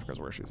 South Africa is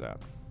where she's at.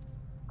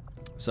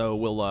 So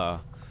we'll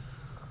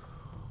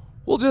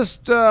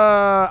just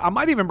I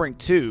might even bring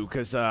 2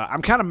 because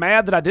I'm kind of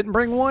mad that I didn't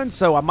bring 1,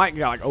 so I might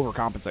like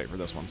overcompensate for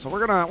this one. So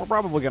we're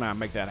probably gonna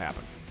make that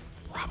happen.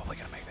 Probably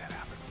gonna make that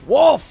happen.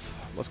 Wolf,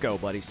 let's go,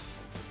 buddies.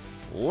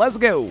 Let's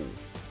go.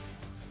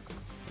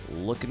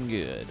 Looking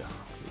good.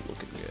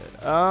 Looking good.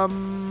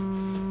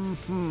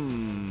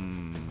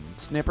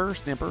 Snipper.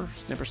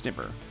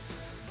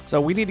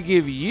 So we need to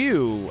give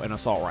you an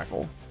assault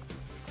rifle.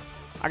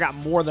 I got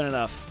more than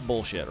enough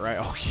bullshit, right?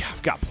 Oh, yeah,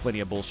 I've got plenty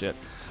of bullshit.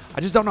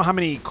 I just don't know how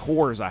many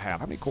cores I have.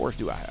 How many cores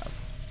do I have?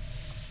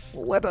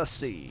 Let us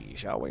see,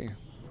 shall we?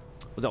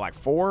 Was it like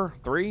 4,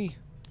 3,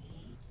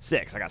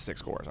 6? I got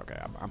 6 cores.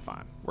 Okay, I'm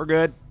fine. We're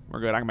good.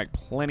 We're good. I can make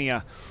plenty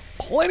of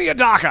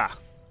DACA.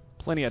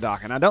 Plenty of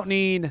DACA. And I don't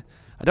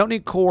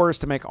need cores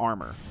to make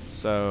armor.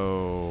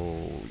 So,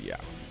 yeah.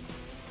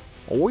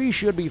 We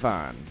should be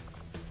fine.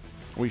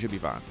 We should be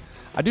fine.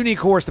 I do need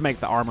cores to make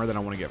the armor that I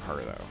want to give her,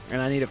 though.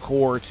 And I need a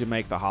core to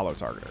make the hollow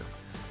targeter.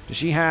 Does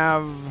she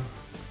have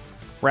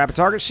rapid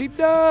target? She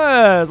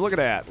does! Look at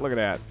that. Look at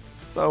that.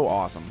 So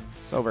awesome.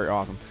 So very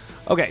awesome.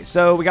 Okay,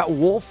 so we got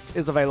Wolf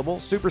is available.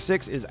 Super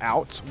 6 is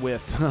out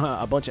with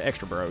a bunch of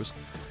extra bros.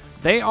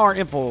 They are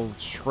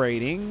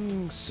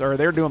infiltrating, or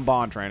they're doing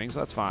bond training, so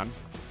that's fine.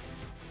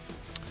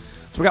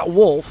 So we got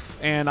Wolf,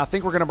 and I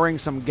think we're going to bring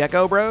some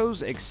Gecko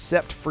bros,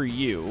 except for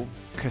you.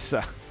 Because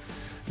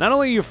not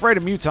only are you afraid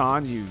of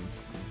mutons, you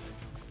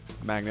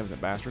magnificent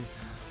bastard.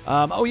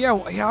 Oh, yeah,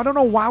 I don't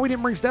know why we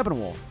didn't bring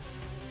Steppenwolf.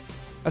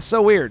 That's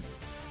so weird.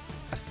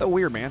 That's so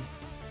weird, man.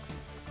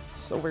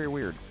 So very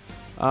weird.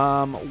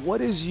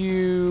 What is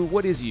you?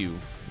 What is you?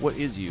 What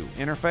is you?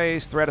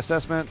 Interface, threat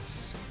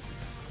assessments.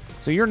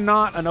 So you're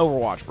not an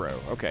Overwatch bro.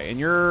 Okay, and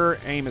your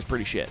aim is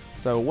pretty shit.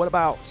 So what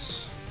about...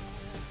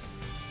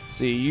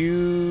 See,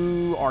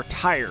 you are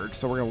tired,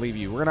 so we're gonna leave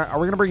you. Are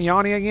we gonna bring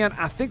Yanni again?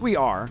 I think we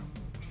are.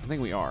 I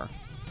think we are.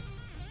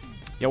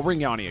 Yeah, we'll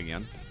bring Yanni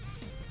again.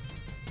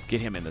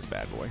 Get him in this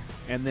bad boy.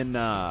 And then,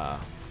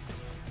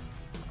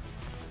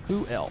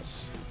 who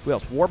else? Who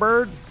else?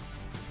 Warbird?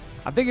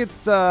 I think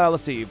it's,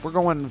 let's see. If we're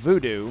going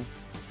Voodoo,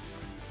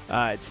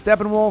 it's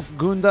Steppenwolf,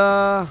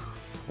 Gunda.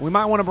 We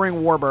might want to bring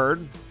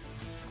Warbird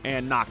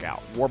and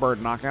Knockout. Warbird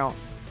and Knockout.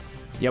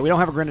 Yeah, we don't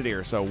have a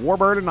Grenadier, so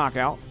Warbird and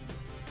Knockout.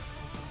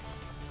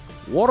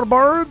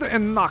 Warbird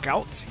and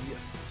Knockout.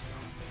 Yes.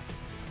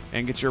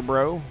 And get your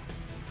bro.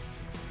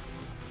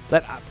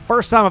 That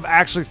first time I've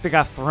actually think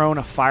I've thrown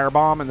a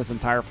firebomb in this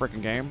entire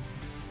freaking game.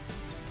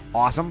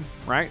 Awesome,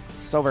 right?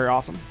 So very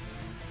awesome.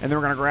 And then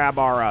we're going to grab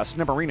our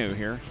Snipperino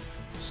here.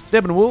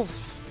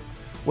 Steppenwolf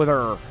with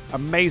her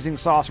amazing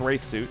sauce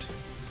Wraith suit.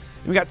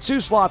 And we got 2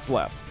 slots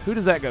left. Who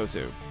does that go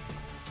to?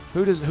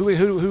 Who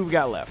we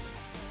got left?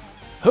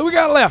 Who we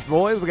got left,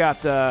 boys? We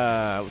got,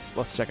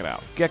 let's check it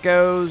out.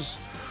 Geckos.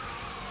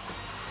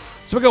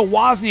 So we go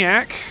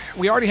Wozniak.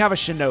 We already have a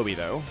Shinobi,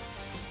 though.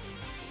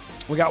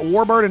 We got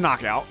Warbird and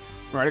Knockout.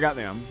 We already got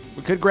them.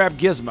 We could grab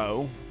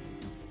Gizmo,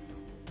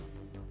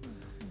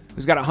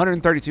 who's got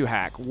 132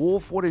 hack.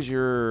 Wolf, what is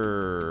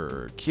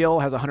your kill?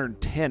 Has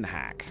 110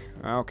 hack.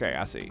 Okay,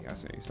 I see.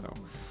 So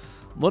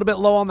a little bit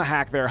low on the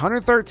hack there.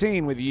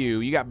 113 with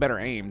you. You got better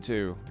aim,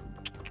 too.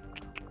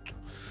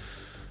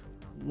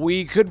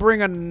 We could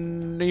bring a...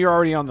 You're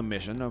already on the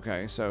mission.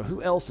 Okay, so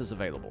who else is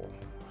available?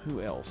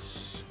 Who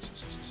else?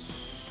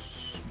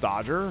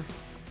 Dodger.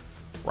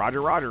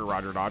 Roger.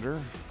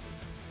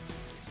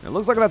 It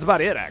looks like that's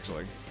about it,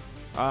 actually.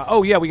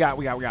 Oh, yeah, we got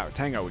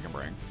Tango we can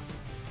bring.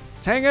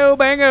 Tango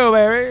Bango,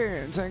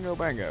 baby. Tango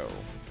Bango.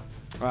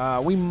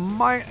 We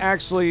might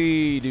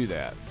actually do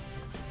that.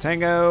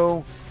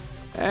 Tango.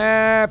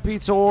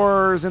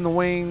 Pitor's in the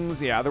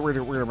wings. Yeah, we're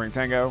going to bring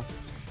Tango.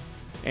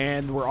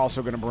 And we're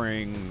also going to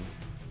bring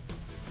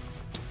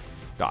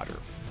Dodger.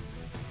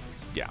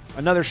 Yeah,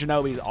 another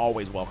Shinobi is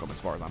always welcome as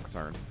far as I'm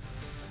concerned.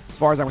 As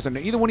far as I'm concerned,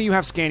 either one of you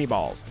have scanny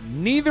balls.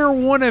 Neither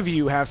one of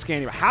you have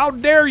scanny balls. How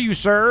dare you,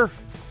 sir?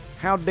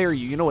 How dare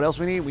you? You know what else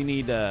we need? We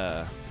need, where's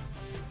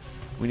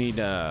the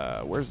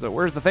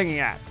thingy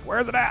at?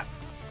 Where's it at?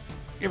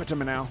 Give it to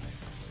me now.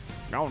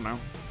 Go now.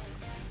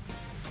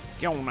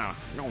 Go now.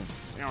 Go.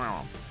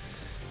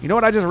 You know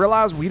what I just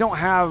realized? We don't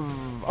have...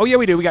 Oh, yeah,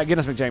 we do. We got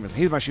Guinness McJameson.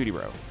 He's my shooty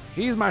bro.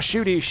 He's my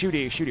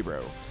shooty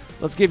bro.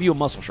 Let's give you a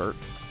muscle shirt.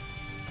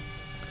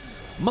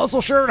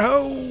 Muscle shirt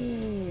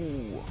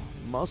ho!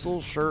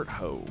 Muscle shirt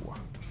ho.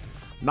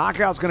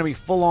 Knockout's going to be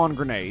full-on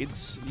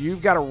grenades.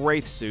 You've got a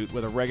Wraith suit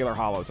with a regular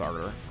holo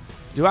targeter.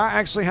 Do I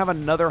actually have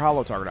another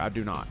holo targeter? I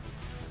do not.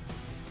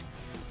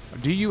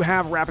 Do you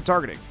have rapid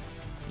targeting?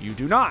 You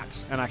do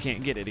not, and I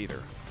can't get it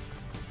either.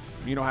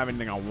 You don't have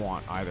anything I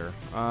want either.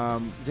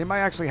 Does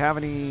anybody actually have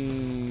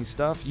any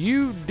stuff?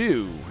 You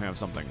do have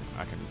something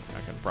I can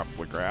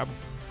probably grab.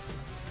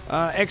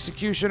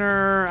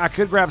 Executioner. I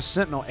could grab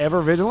Sentinel.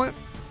 Ever Vigilant?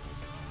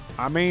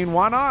 I mean,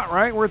 why not,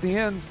 right? We're at the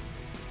end.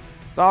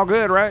 It's all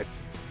good, right?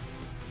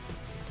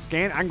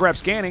 Scan. I can grab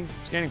scanning.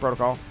 Scanning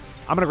protocol.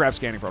 I'm going to grab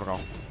scanning protocol.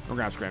 I'm going to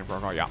grab scanning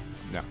protocol. Yeah.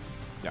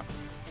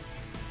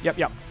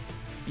 Yep.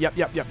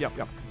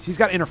 She's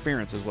got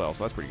interference as well,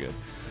 so that's pretty good.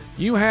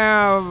 You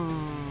have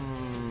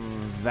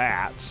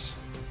that.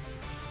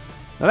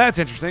 Now that's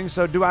interesting.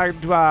 So do I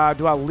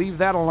leave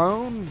that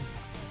alone?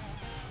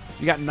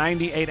 You got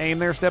 98 aim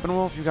there,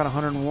 Steppenwolf. You got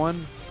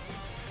 101.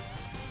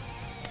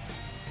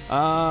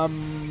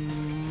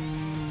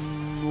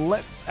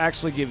 Let's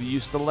actually give you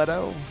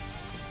stiletto.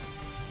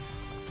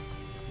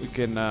 We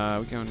can.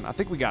 I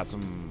think we got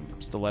some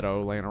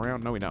stiletto laying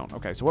around. No, we don't.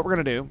 Okay, so what we're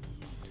gonna do?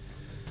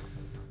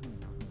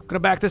 We're gonna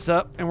back this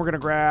up, and we're gonna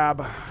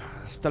grab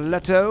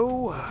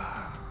stiletto.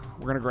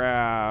 We're gonna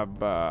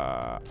grab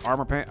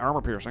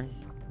armor piercing.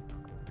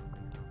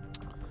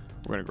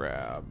 We're gonna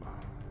grab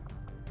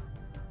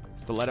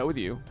stiletto with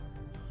you,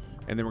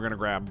 and then we're gonna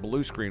grab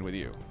blue screen with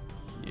you.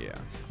 Yeah,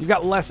 you've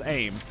got less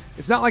aim.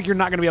 It's not like you're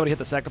not gonna be able to hit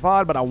the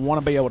sectopod, but I want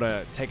to be able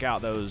to take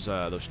out those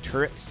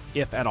turrets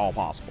if at all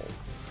possible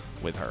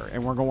with her.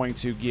 And we're going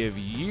to give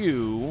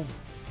you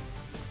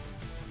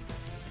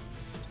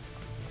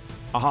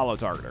a holo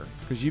targeter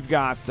because you've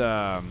got.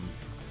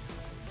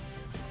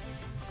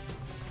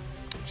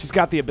 She's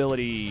got the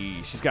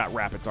ability. She's got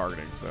rapid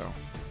targeting. So,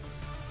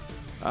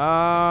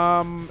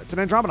 it's an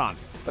Andromedon.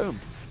 Boom.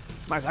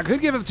 Nice. I could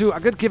give it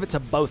to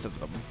both of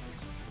them,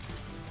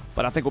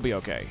 but I think we'll be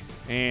okay.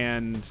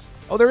 And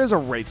oh, there is a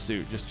Wraith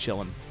suit just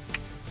chilling.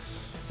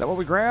 Is that what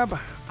we grab?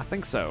 I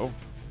think so.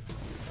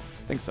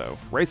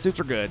 Wraith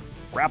suits are good.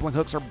 Grappling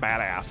hooks are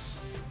badass.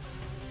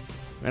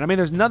 And I mean,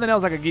 there's nothing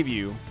else I could give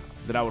you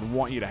that I would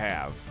want you to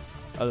have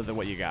other than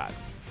what you got.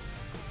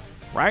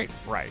 Right?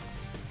 Right.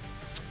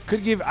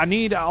 Could give. I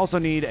also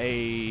need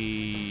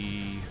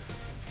a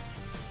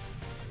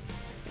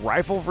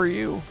rifle for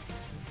you.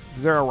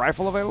 Is there a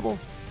rifle available?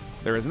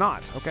 There is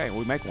not. Okay,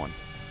 we make one.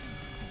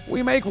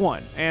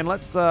 And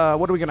let's.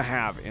 What are we gonna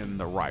have in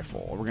the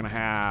rifle? We're gonna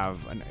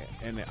have an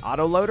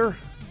auto loader.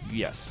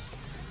 Yes.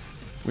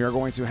 We are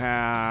going to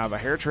have a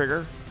hair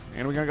trigger,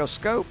 and we're gonna go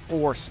scope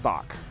or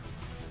stock.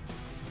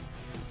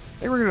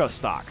 think we're going to go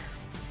stock.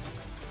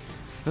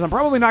 Because I'm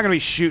probably not going to be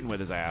shooting with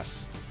his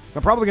ass. So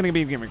I'm probably going to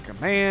be giving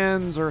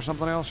commands or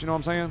something else, you know what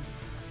I'm saying?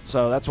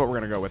 So that's what we're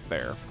going to go with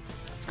there.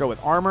 Let's go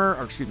with armor,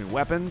 or excuse me,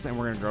 weapons, and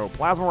we're going to go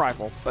plasma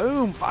rifle.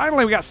 Boom!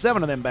 Finally, we got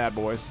 7 of them bad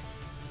boys.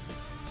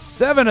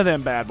 7 of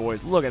them bad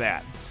boys. Look at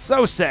that.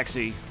 So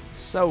sexy.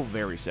 So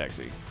very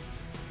sexy.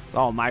 It's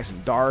all nice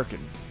and dark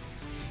and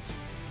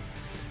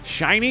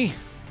shiny.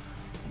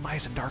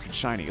 Nice and dark and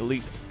shiny.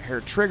 Elite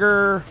hair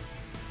trigger,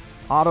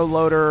 auto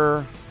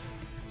loader,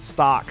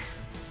 stock.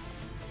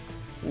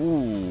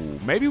 Ooh,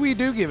 maybe we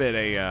do give it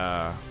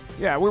a,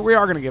 yeah, we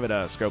are going to give it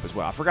a scope as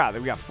well. I forgot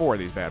that we got 4 of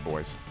these bad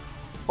boys.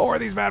 4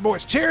 of these bad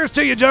boys. Cheers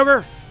to you,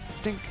 Joker.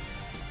 Tink.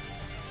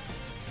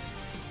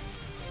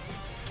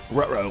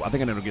 Ruh-roh. I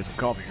think I need to get some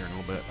coffee here in a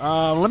little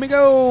bit. Let me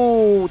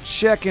go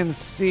check and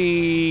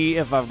see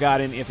if I've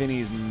got any, if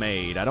any's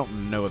made. I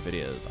don't know if it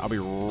is. I'll be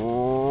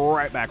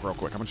right back real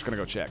quick. I'm just going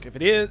to go check. If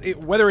it is,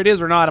 whether it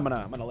is or not, I'm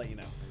gonna let you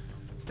know.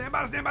 Stand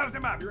by, stand by,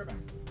 stand by. Be right back.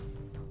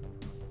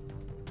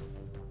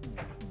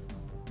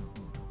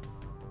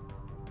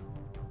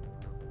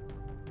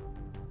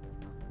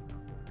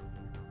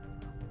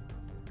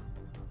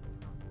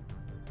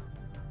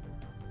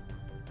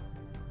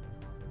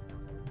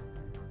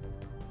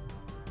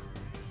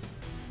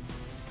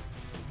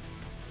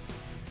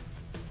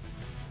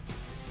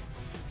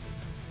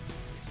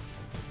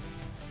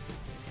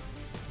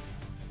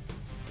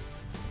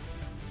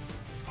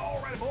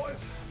 Alright,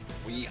 boys,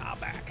 we are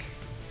back.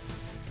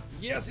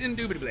 Yes,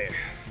 indubitably.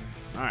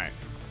 All right.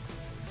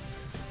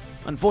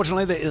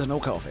 Unfortunately, there is no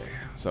coffee,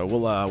 so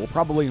I'll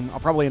probably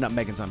end up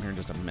making some here in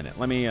just a minute.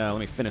 Let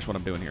me finish what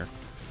I'm doing here,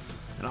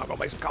 and I'll go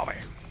make some coffee.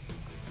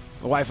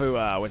 The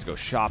waifu went to go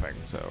shopping,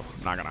 so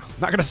I'm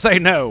not gonna say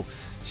no.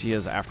 She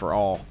is, after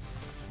all,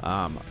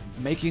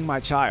 making my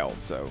child,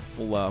 so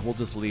we'll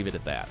just leave it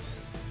at that.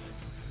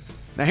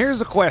 Now here's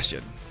the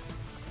question.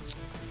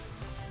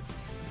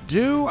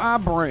 Do I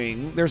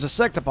bring... There's a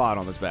sectopod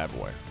on this bad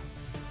boy.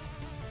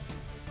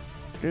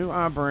 Do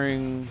I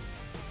bring...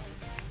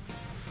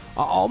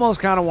 I almost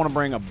kind of want to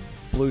bring a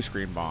blue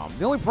screen bomb.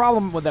 The only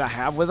problem that I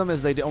have with them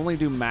is they only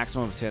do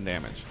maximum of 10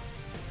 damage.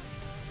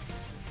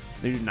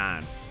 They do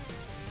 9.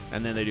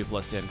 And then they do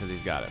plus 10 because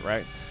he's got it,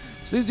 right?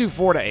 So these do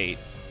 4 to 8,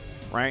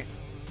 right?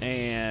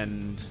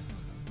 And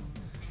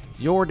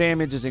your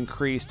damage is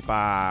increased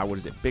by... What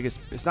is it? Biggest...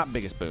 It's not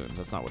biggest boons.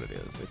 That's not what it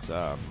is. It's...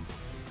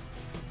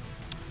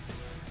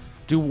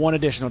 Do 1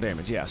 additional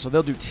damage. Yeah, so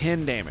they'll do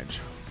 10 damage.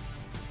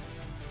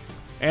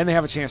 And they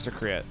have a chance to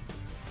crit.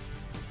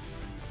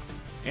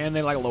 And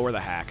they, like, lower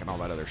the hack and all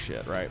that other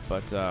shit, right?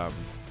 But,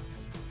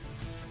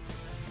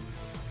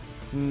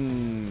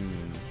 Two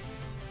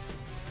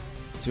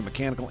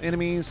mechanical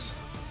enemies.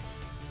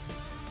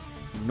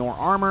 Nor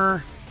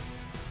armor.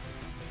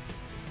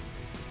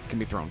 Can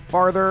be thrown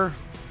farther.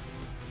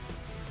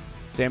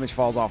 Damage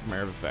falls off from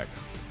area of effect.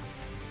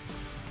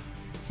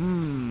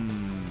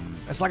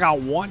 It's like I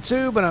want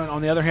to, but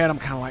on the other hand, I'm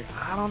kind of like,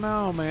 I don't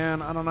know,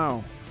 man. I don't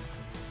know.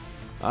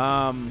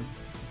 I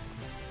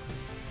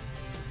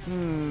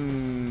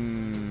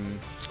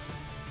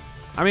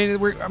mean,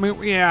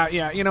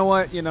 yeah. You know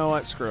what?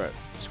 Screw it.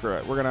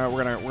 We're gonna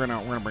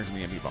bring some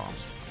EMP bombs.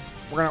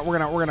 We're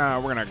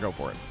gonna go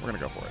for it.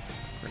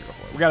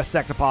 We got a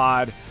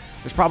sectopod.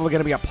 There's probably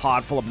gonna be a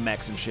pod full of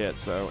mechs and shit.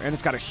 So, and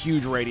it's got a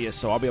huge radius,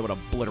 so I'll be able to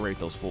obliterate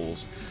those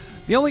fools.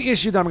 The only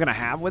issue that I'm going to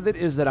have with it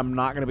is that I'm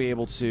not going to be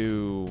able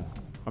to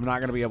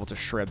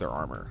shred their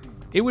armor.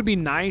 It would be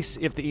nice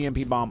if the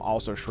EMP bomb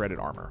also shredded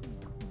armor.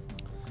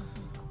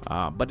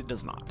 But it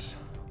does not.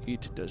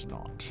 It does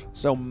not.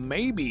 So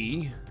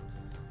maybe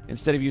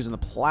instead of using the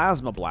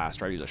plasma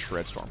blaster, I use a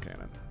shred storm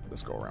cannon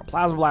this go around.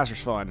 Plasma blaster's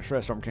fun. A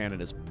shred storm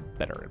cannon is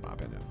better in my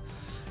opinion.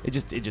 It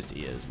just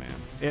is, man.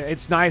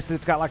 It's nice that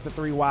it's got like the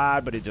 3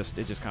 wide, but it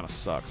just kind of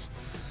sucks.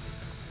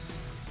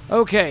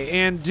 Okay,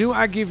 and do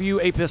I give you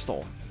a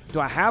pistol? Do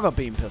I have a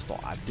beam pistol?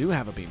 I do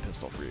have a beam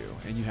pistol for you,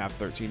 and you have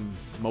 13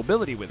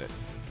 mobility with it.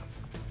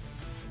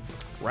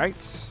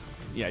 Right?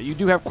 Yeah, you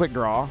do have quick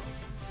draw.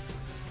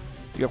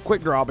 You have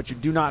quick draw, but you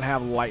do not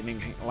have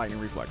lightning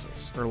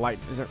reflexes. Or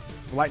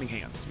lightning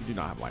hands. You do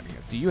not have lightning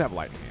hands. Do you have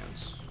lightning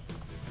hands?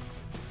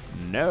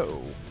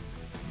 No.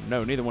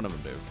 No, neither one of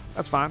them do.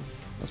 That's fine.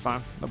 That's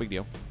fine. No big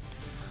deal.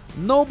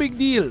 No big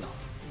deal.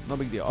 No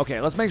big deal. Okay,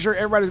 let's make sure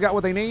everybody's got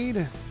what they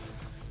need.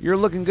 You're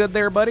looking good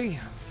there, buddy.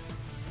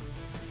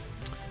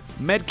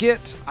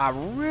 Medkit, I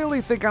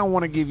really think I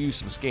want to give you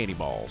some scanty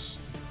balls.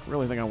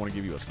 Really think I want to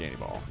give you a scanty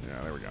ball. Yeah,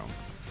 there we go.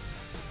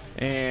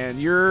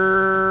 And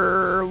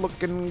you're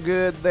looking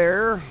good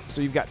there. So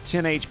you've got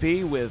 10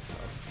 HP with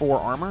 4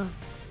 armor.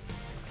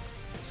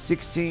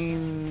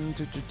 16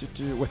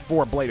 with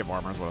 4 blade of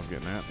armor is what I was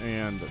getting at.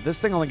 And this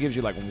thing only gives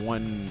you like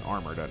 1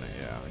 armor, doesn't it?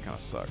 Yeah, that kind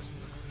of sucks.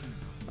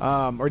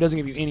 Or it doesn't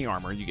give you any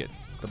armor. You get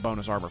the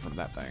bonus armor from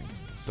that thing.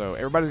 So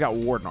everybody's got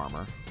warden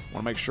armor. Want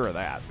to make sure of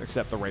that,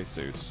 except the wraith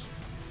suits.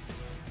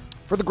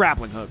 For the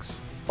grappling hooks.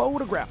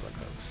 Photo grappling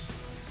hooks.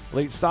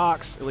 Elite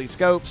stocks, elite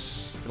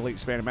scopes, elite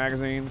expanded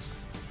magazines,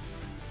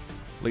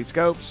 elite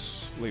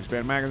scopes, elite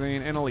expanded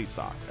magazine, and elite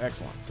stocks.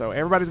 Excellent. So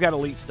everybody's got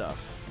elite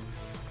stuff.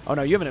 Oh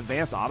no, you have an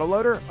advanced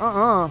autoloader?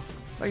 No,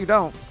 you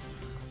don't.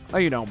 No,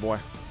 you don't, boy.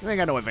 You ain't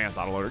got no advanced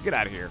autoloader. Get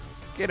out of here.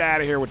 Get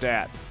out of here with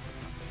that.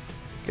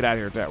 Get out of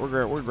here with that. We're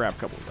gonna grab a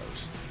couple of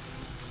those.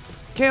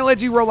 Can't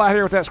let you roll out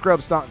here with that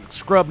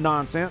scrub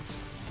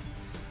nonsense.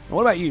 And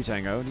what about you,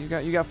 Tango?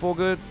 You got full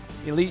good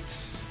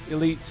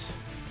elites,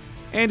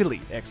 and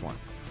elite. Excellent.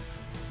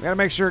 We gotta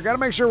make sure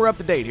we're up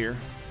to date here.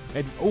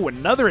 And, oh,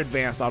 another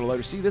advanced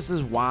autoloader. See, this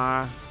is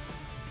why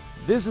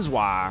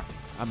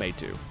I made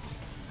 2.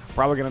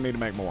 Probably gonna need to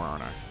make more,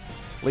 aren't I?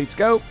 Elite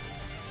scope,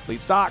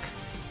 elite stock,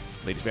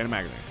 elite expanded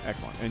magazine.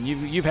 Excellent. And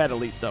you've had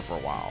elite stuff for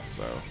a while,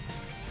 so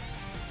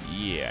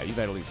yeah, you've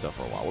had elite stuff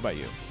for a while. What about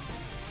you?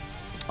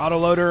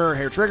 Autoloader,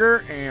 hair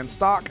trigger, and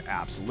stock.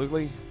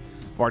 Absolutely.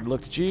 I've already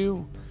looked at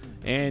you.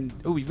 And,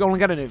 oh, you've only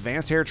got an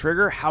advanced hair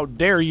trigger? How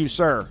dare you,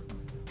 sir?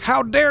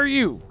 How dare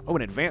you? Oh,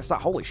 an advanced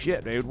stock. Holy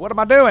shit, dude. What am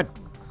I doing?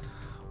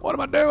 What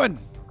am I doing?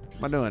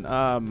 What am I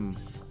doing?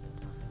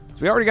 So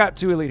we already got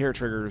 2 elite hair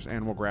triggers,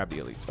 and we'll grab the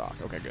elite stock.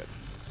 Okay, good.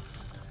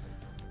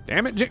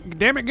 Damn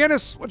it,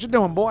 Guinness. What you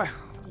doing, boy?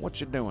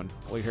 What you doing?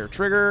 Elite hair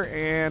trigger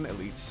and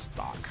elite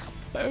stock.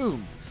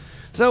 Boom.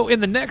 So in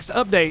the next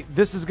update,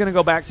 this is going to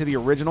go back to the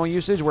original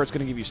usage where it's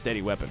going to give you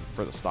steady weapon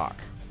for the stock.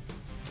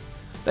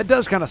 That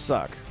does kind of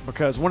suck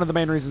because one of the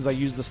main reasons I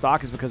use the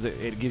stock is because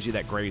it gives you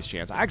that graze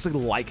chance. I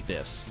actually like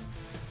this.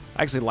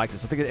 I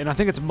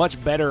think it's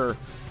much better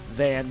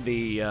than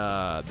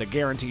the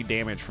guaranteed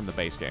damage from the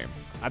base game.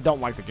 I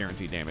don't like the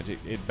guaranteed damage.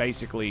 It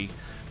basically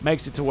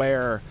makes it to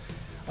where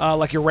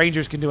like your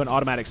rangers can do an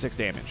automatic 6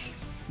 damage.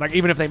 Like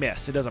even if they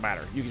miss, it doesn't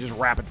matter. You can just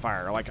rapid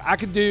fire. Like I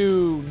could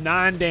do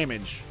 9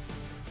 damage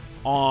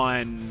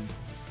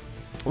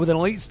with an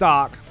elite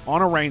stock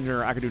on a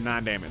ranger. I could do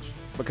 9 damage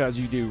because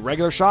you do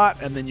regular shot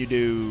and then you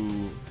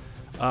do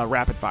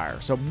rapid fire.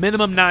 So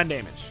minimum 9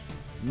 damage.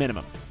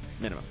 Minimum.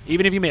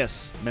 Even if you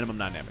miss, minimum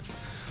 9 damage.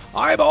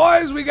 All right,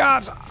 boys, we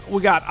got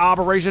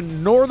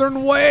Operation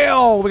Northern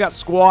Whale. We got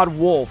Squad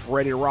Wolf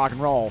ready to rock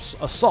and roll.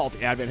 Assault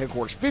the Advent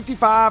headquarters,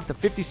 55 to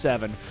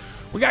 57.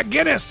 We got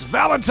Guinness,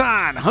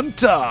 Valentine,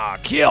 Hunter,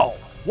 Kill,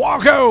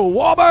 Walko,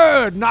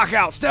 Warbird,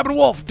 Knockout,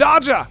 Steppenwolf,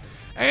 Dodger,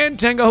 and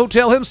Tango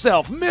Hotel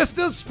himself,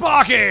 Mr.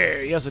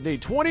 Sparky. Yes,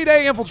 indeed.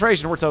 20-day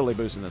infiltration. We're totally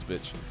boosting this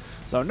bitch.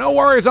 So no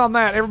worries on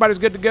that. Everybody's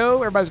good to go.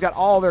 Everybody's got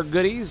all their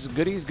goodies.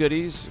 Goodies.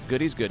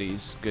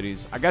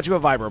 I got you a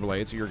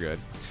vibroblade, so you're good.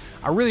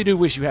 I really do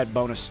wish you had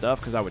bonus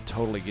stuff because I would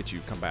totally get you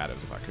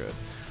combatives if I could.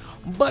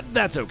 But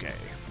that's okay.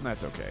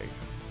 That's okay.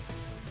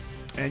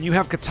 And you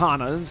have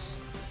katanas.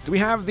 Do we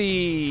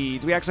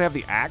actually have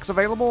the axe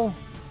available?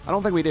 I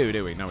don't think we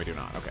do we? No, we do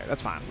not. Okay,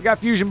 that's fine. We got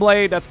fusion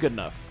blade. That's good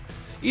enough.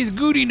 It's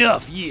good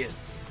enough,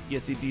 yes.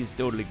 Yes, it is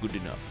totally good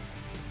enough.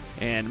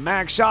 And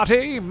mag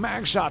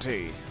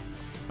shotty.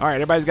 All right,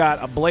 everybody's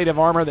got a blade of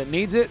armor that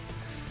needs it.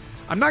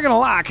 I'm not going to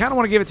lie. I kind of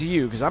want to give it to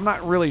you because I'm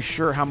not really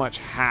sure how much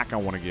hack I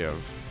want to give.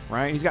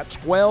 Right? He's got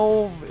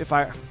 12.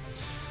 Let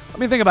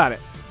me think about it.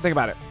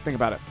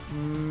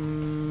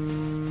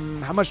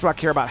 How much do I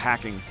care about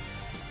hacking?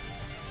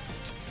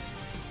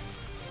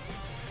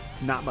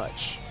 Not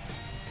much.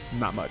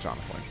 Not much,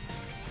 honestly.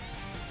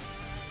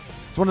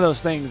 It's one of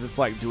those things. It's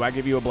like, do I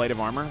give you a blade of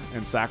armor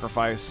and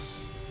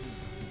sacrifice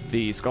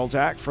the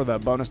skulljack for the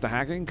bonus to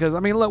hacking? Because,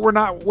 I mean, look, what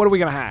are we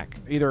going to hack?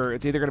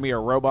 It's either going to be a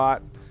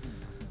robot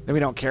that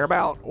we don't care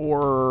about,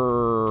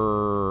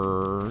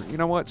 or, you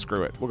know what?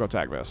 Screw it. We'll go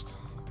Tag Vest.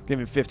 Give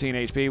him 15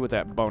 HP with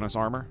that bonus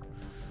armor.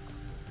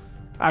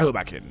 I hope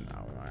I can.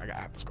 No, I gotta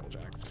have the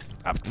skulljack.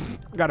 I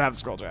gotta have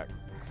the skulljack.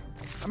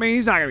 I mean,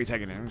 he's not gonna be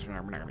taking it. We're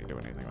not gonna be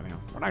doing anything with him.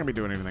 What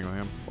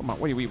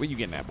are you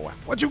getting at, boy?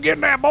 What you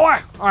getting at, boy?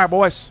 All right,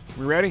 boys.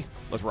 We ready?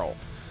 Let's roll.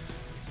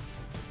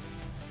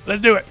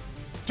 Let's do it.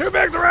 To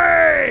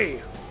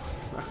victory!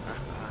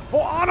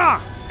 For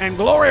honor and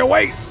glory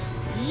awaits.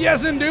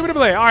 Yes,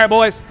 indubitably. All right,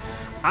 boys.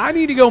 I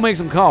need to go make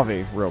some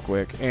coffee real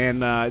quick,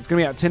 and it's going to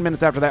be about 10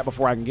 minutes after that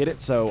before I can get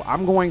it, so we're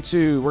going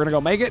to go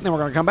make it, and then we're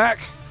going to come back,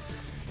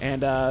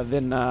 and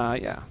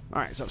yeah.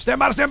 All right, so stand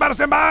by.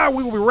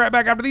 We will be right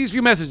back after these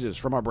few messages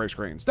from our break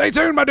screen. Stay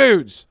tuned, my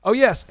dudes. Oh,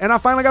 yes, and I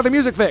finally got the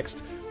music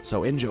fixed,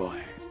 so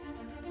enjoy.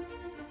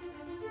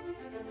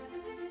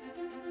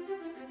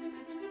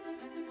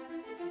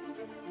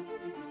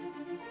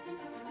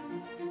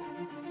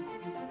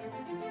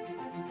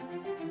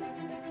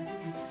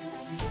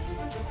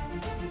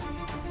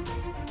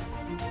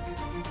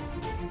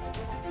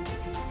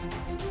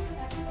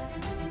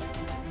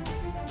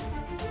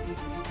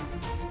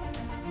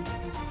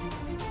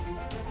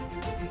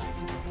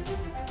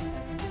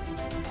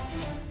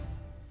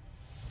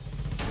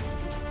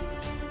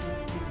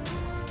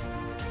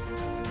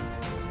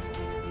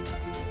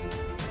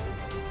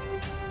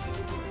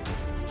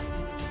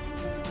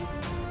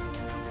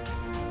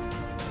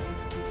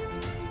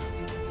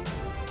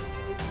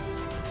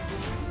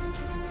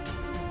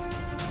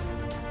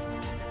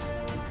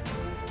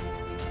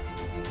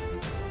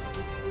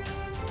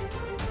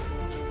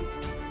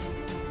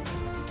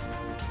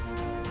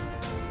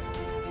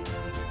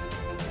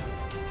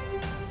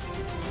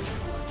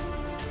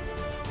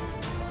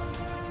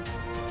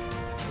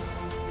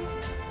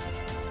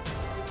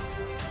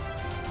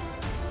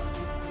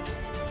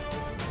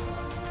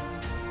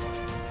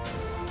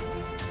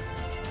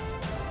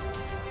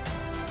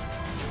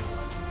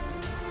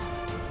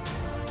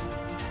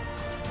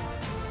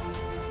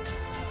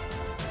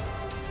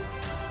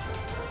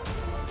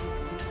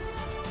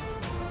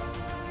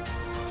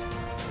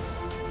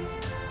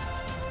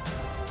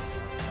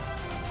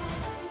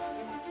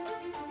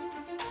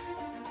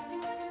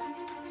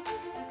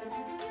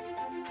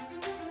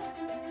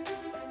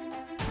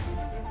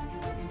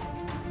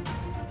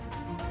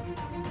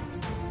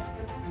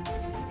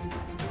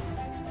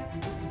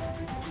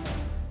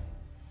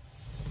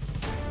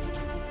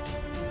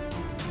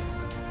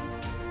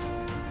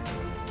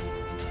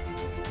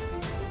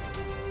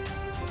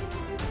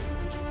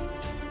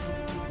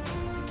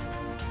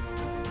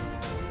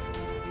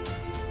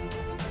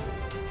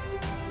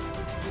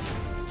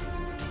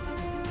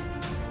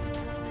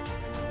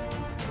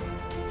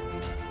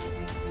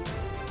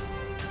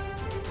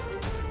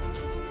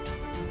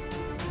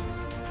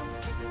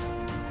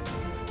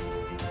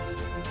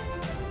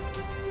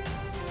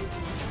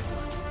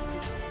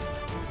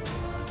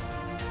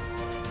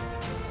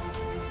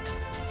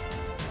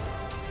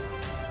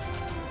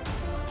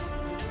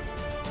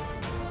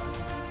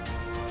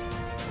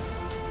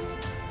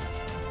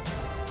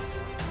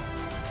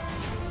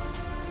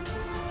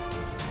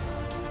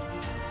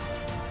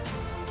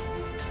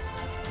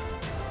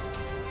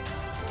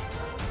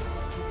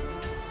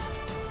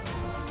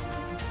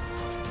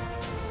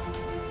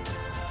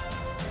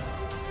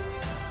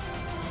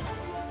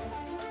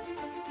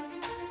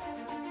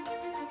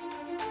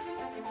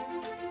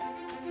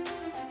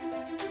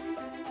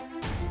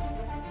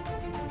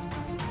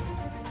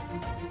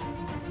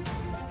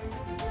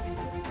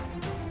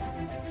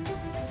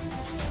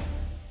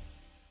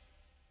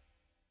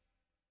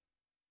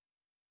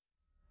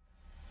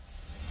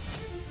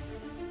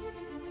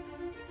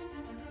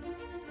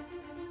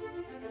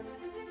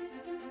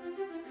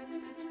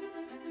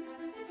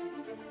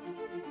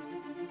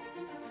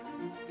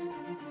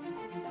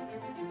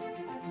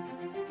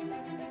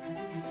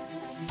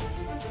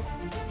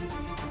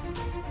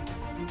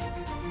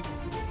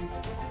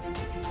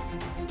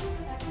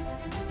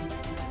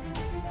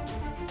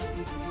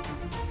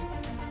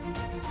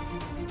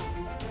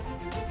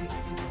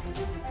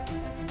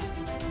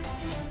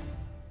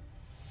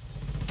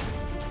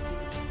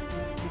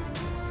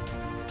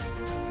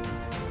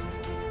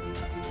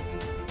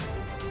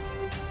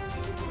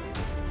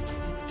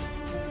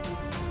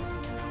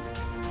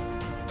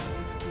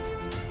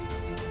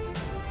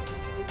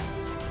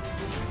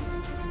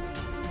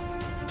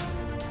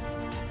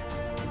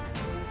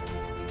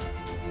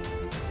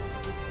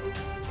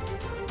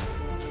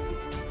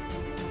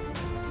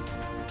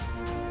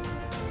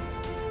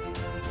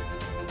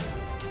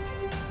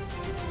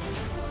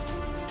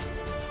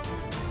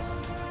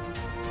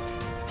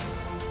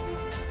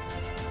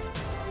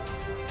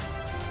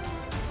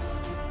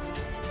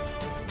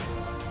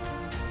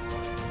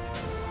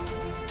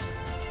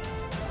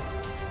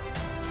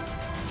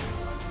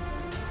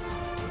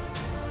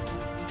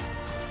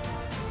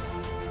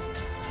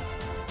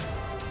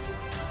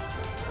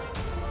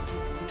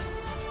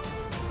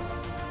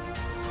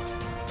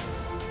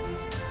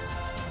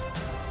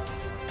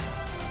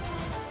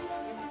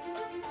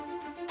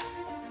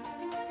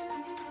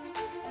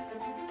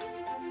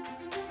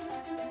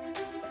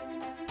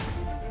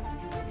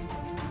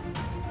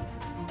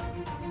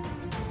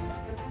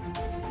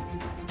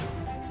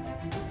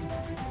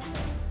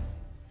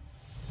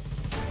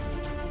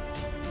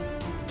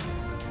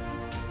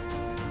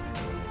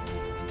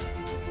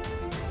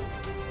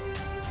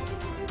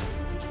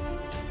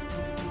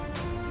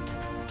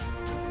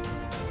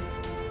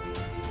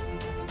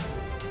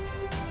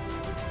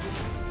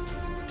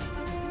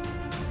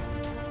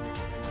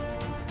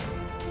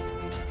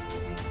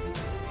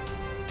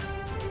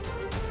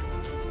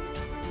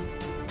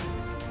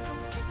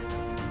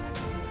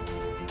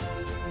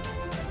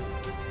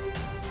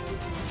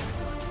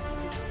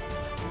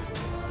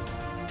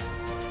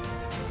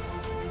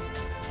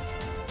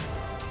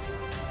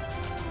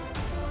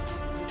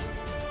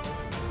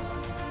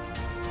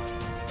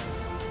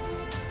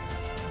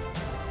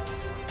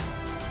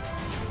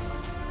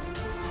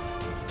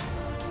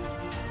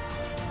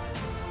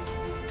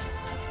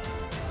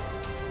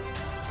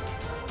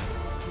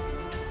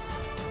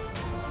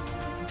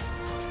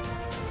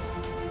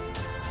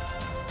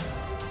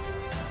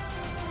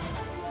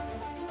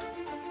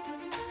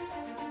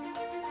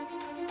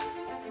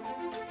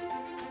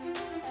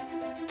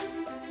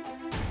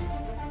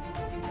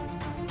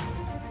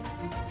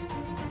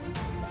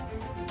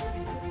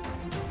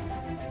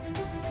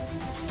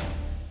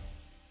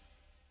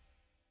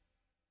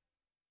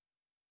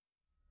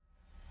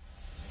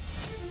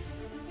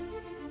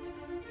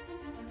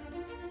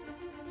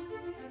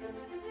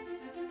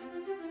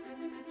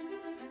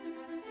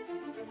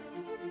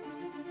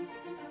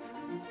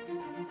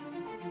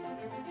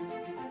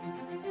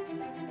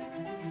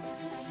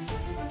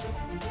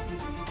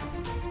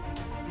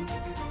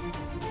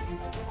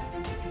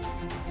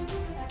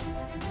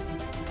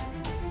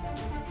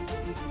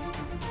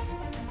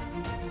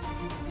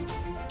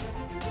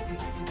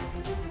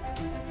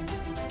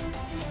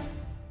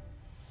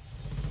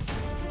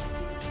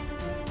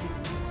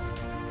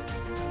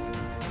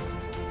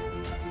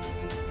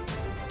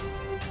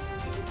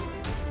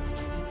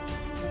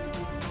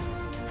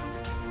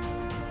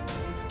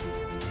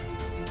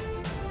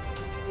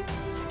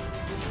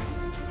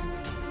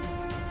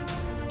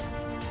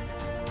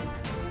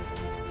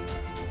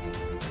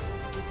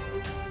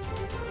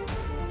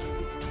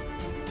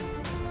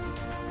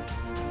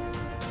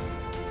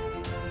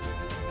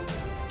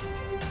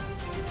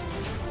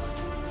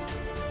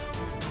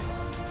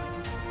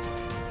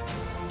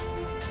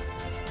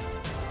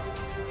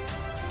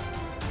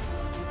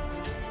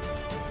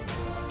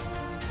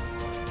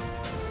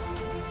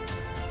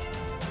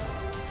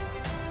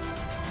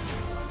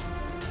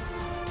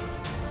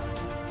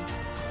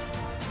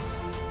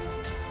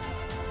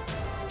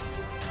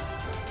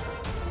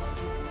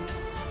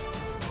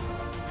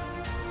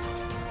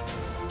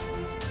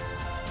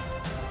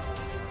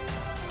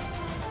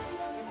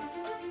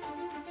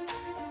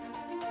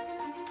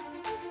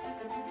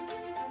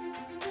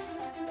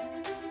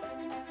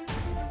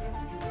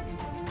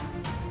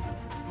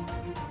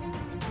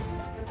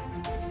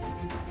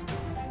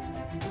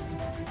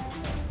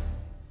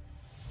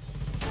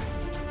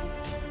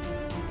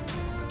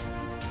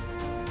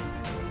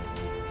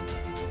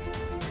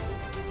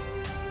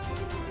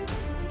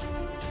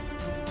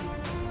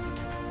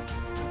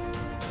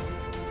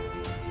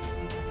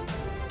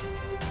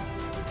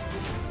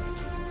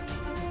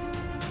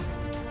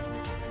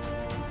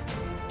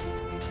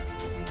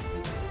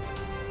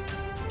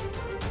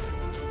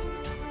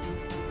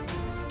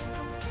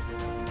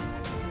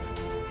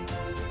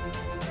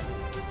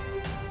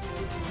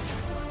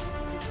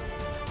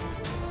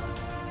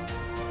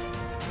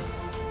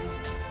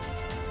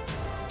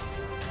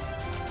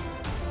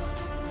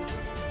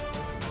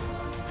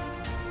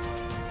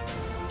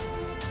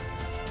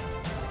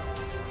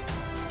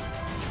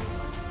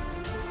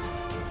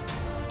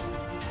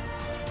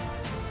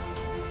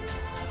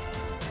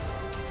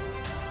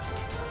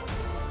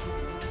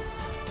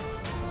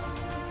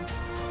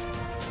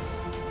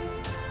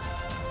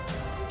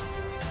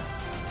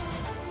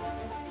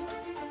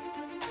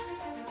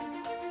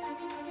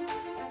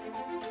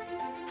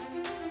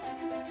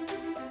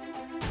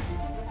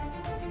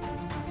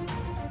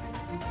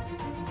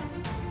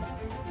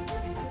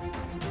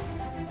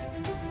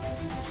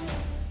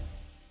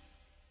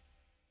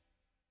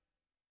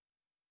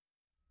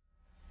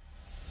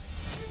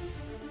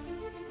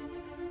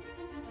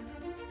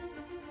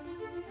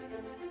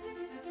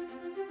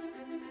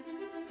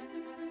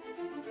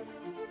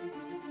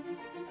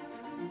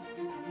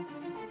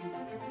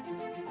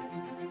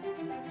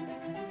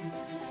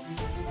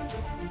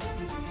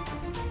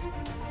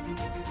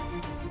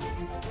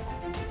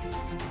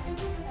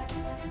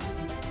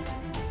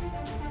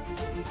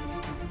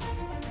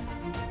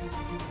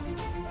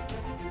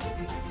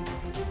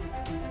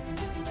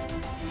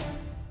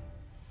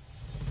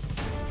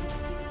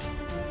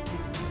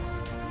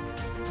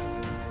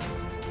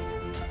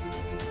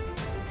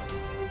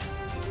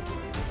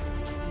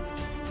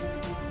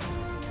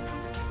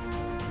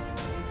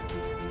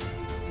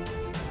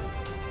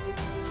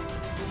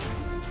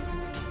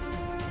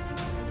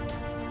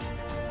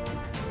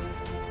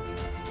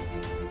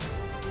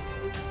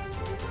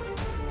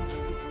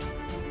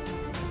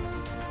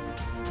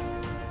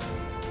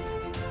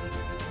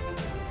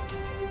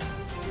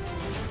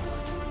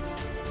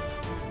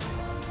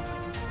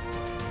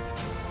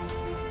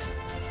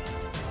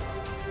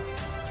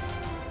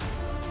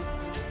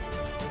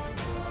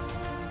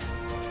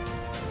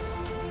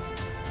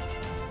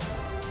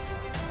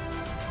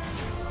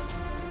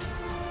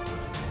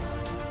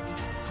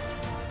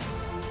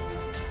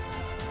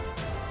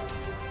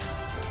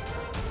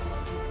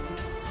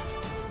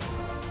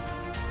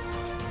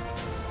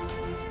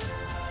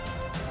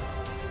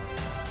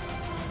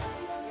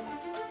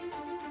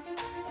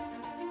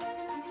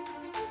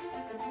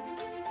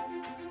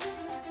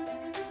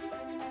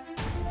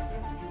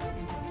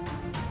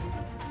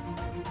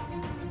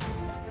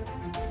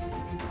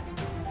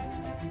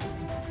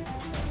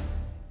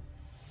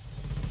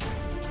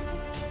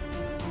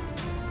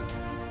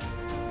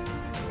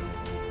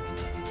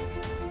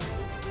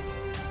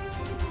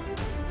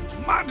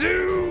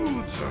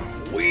 dudes,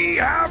 we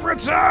have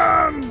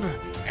returned,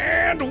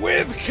 and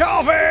with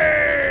coffee.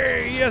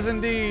 Yes,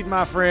 indeed,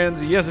 my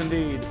friends. Yes,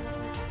 indeed.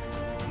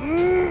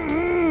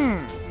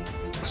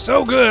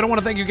 So good. I want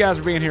to thank you guys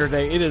for being here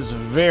today. It is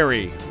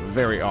very,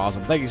 very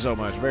awesome. Thank you so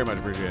much. Very much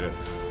appreciate it.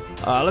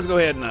 Let's go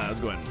ahead and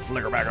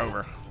flicker back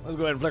over.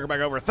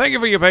 Thank you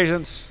for your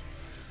patience.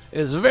 It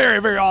is very,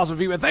 very awesome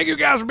feedback. Thank you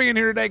guys for being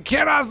here today.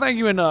 Cannot thank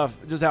you enough.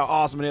 Just how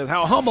awesome it is.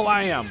 How humble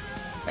I am.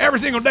 Every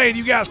single day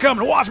you guys come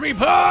to watch me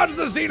punch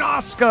the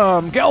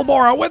Xcom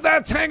Gelbora with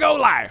that Tango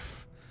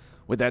life.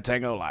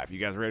 You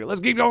guys ready? Let's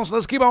keep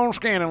on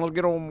scanning. Let's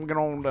get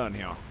on done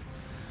here.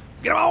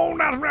 Let's get on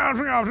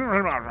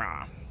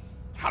down.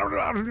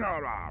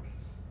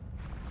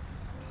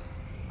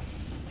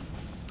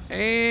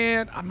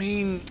 And I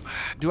mean,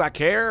 do I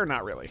care?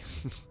 Not really.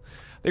 I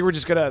think we're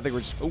just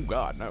oh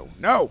God,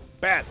 no.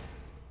 Bad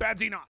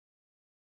Xenos.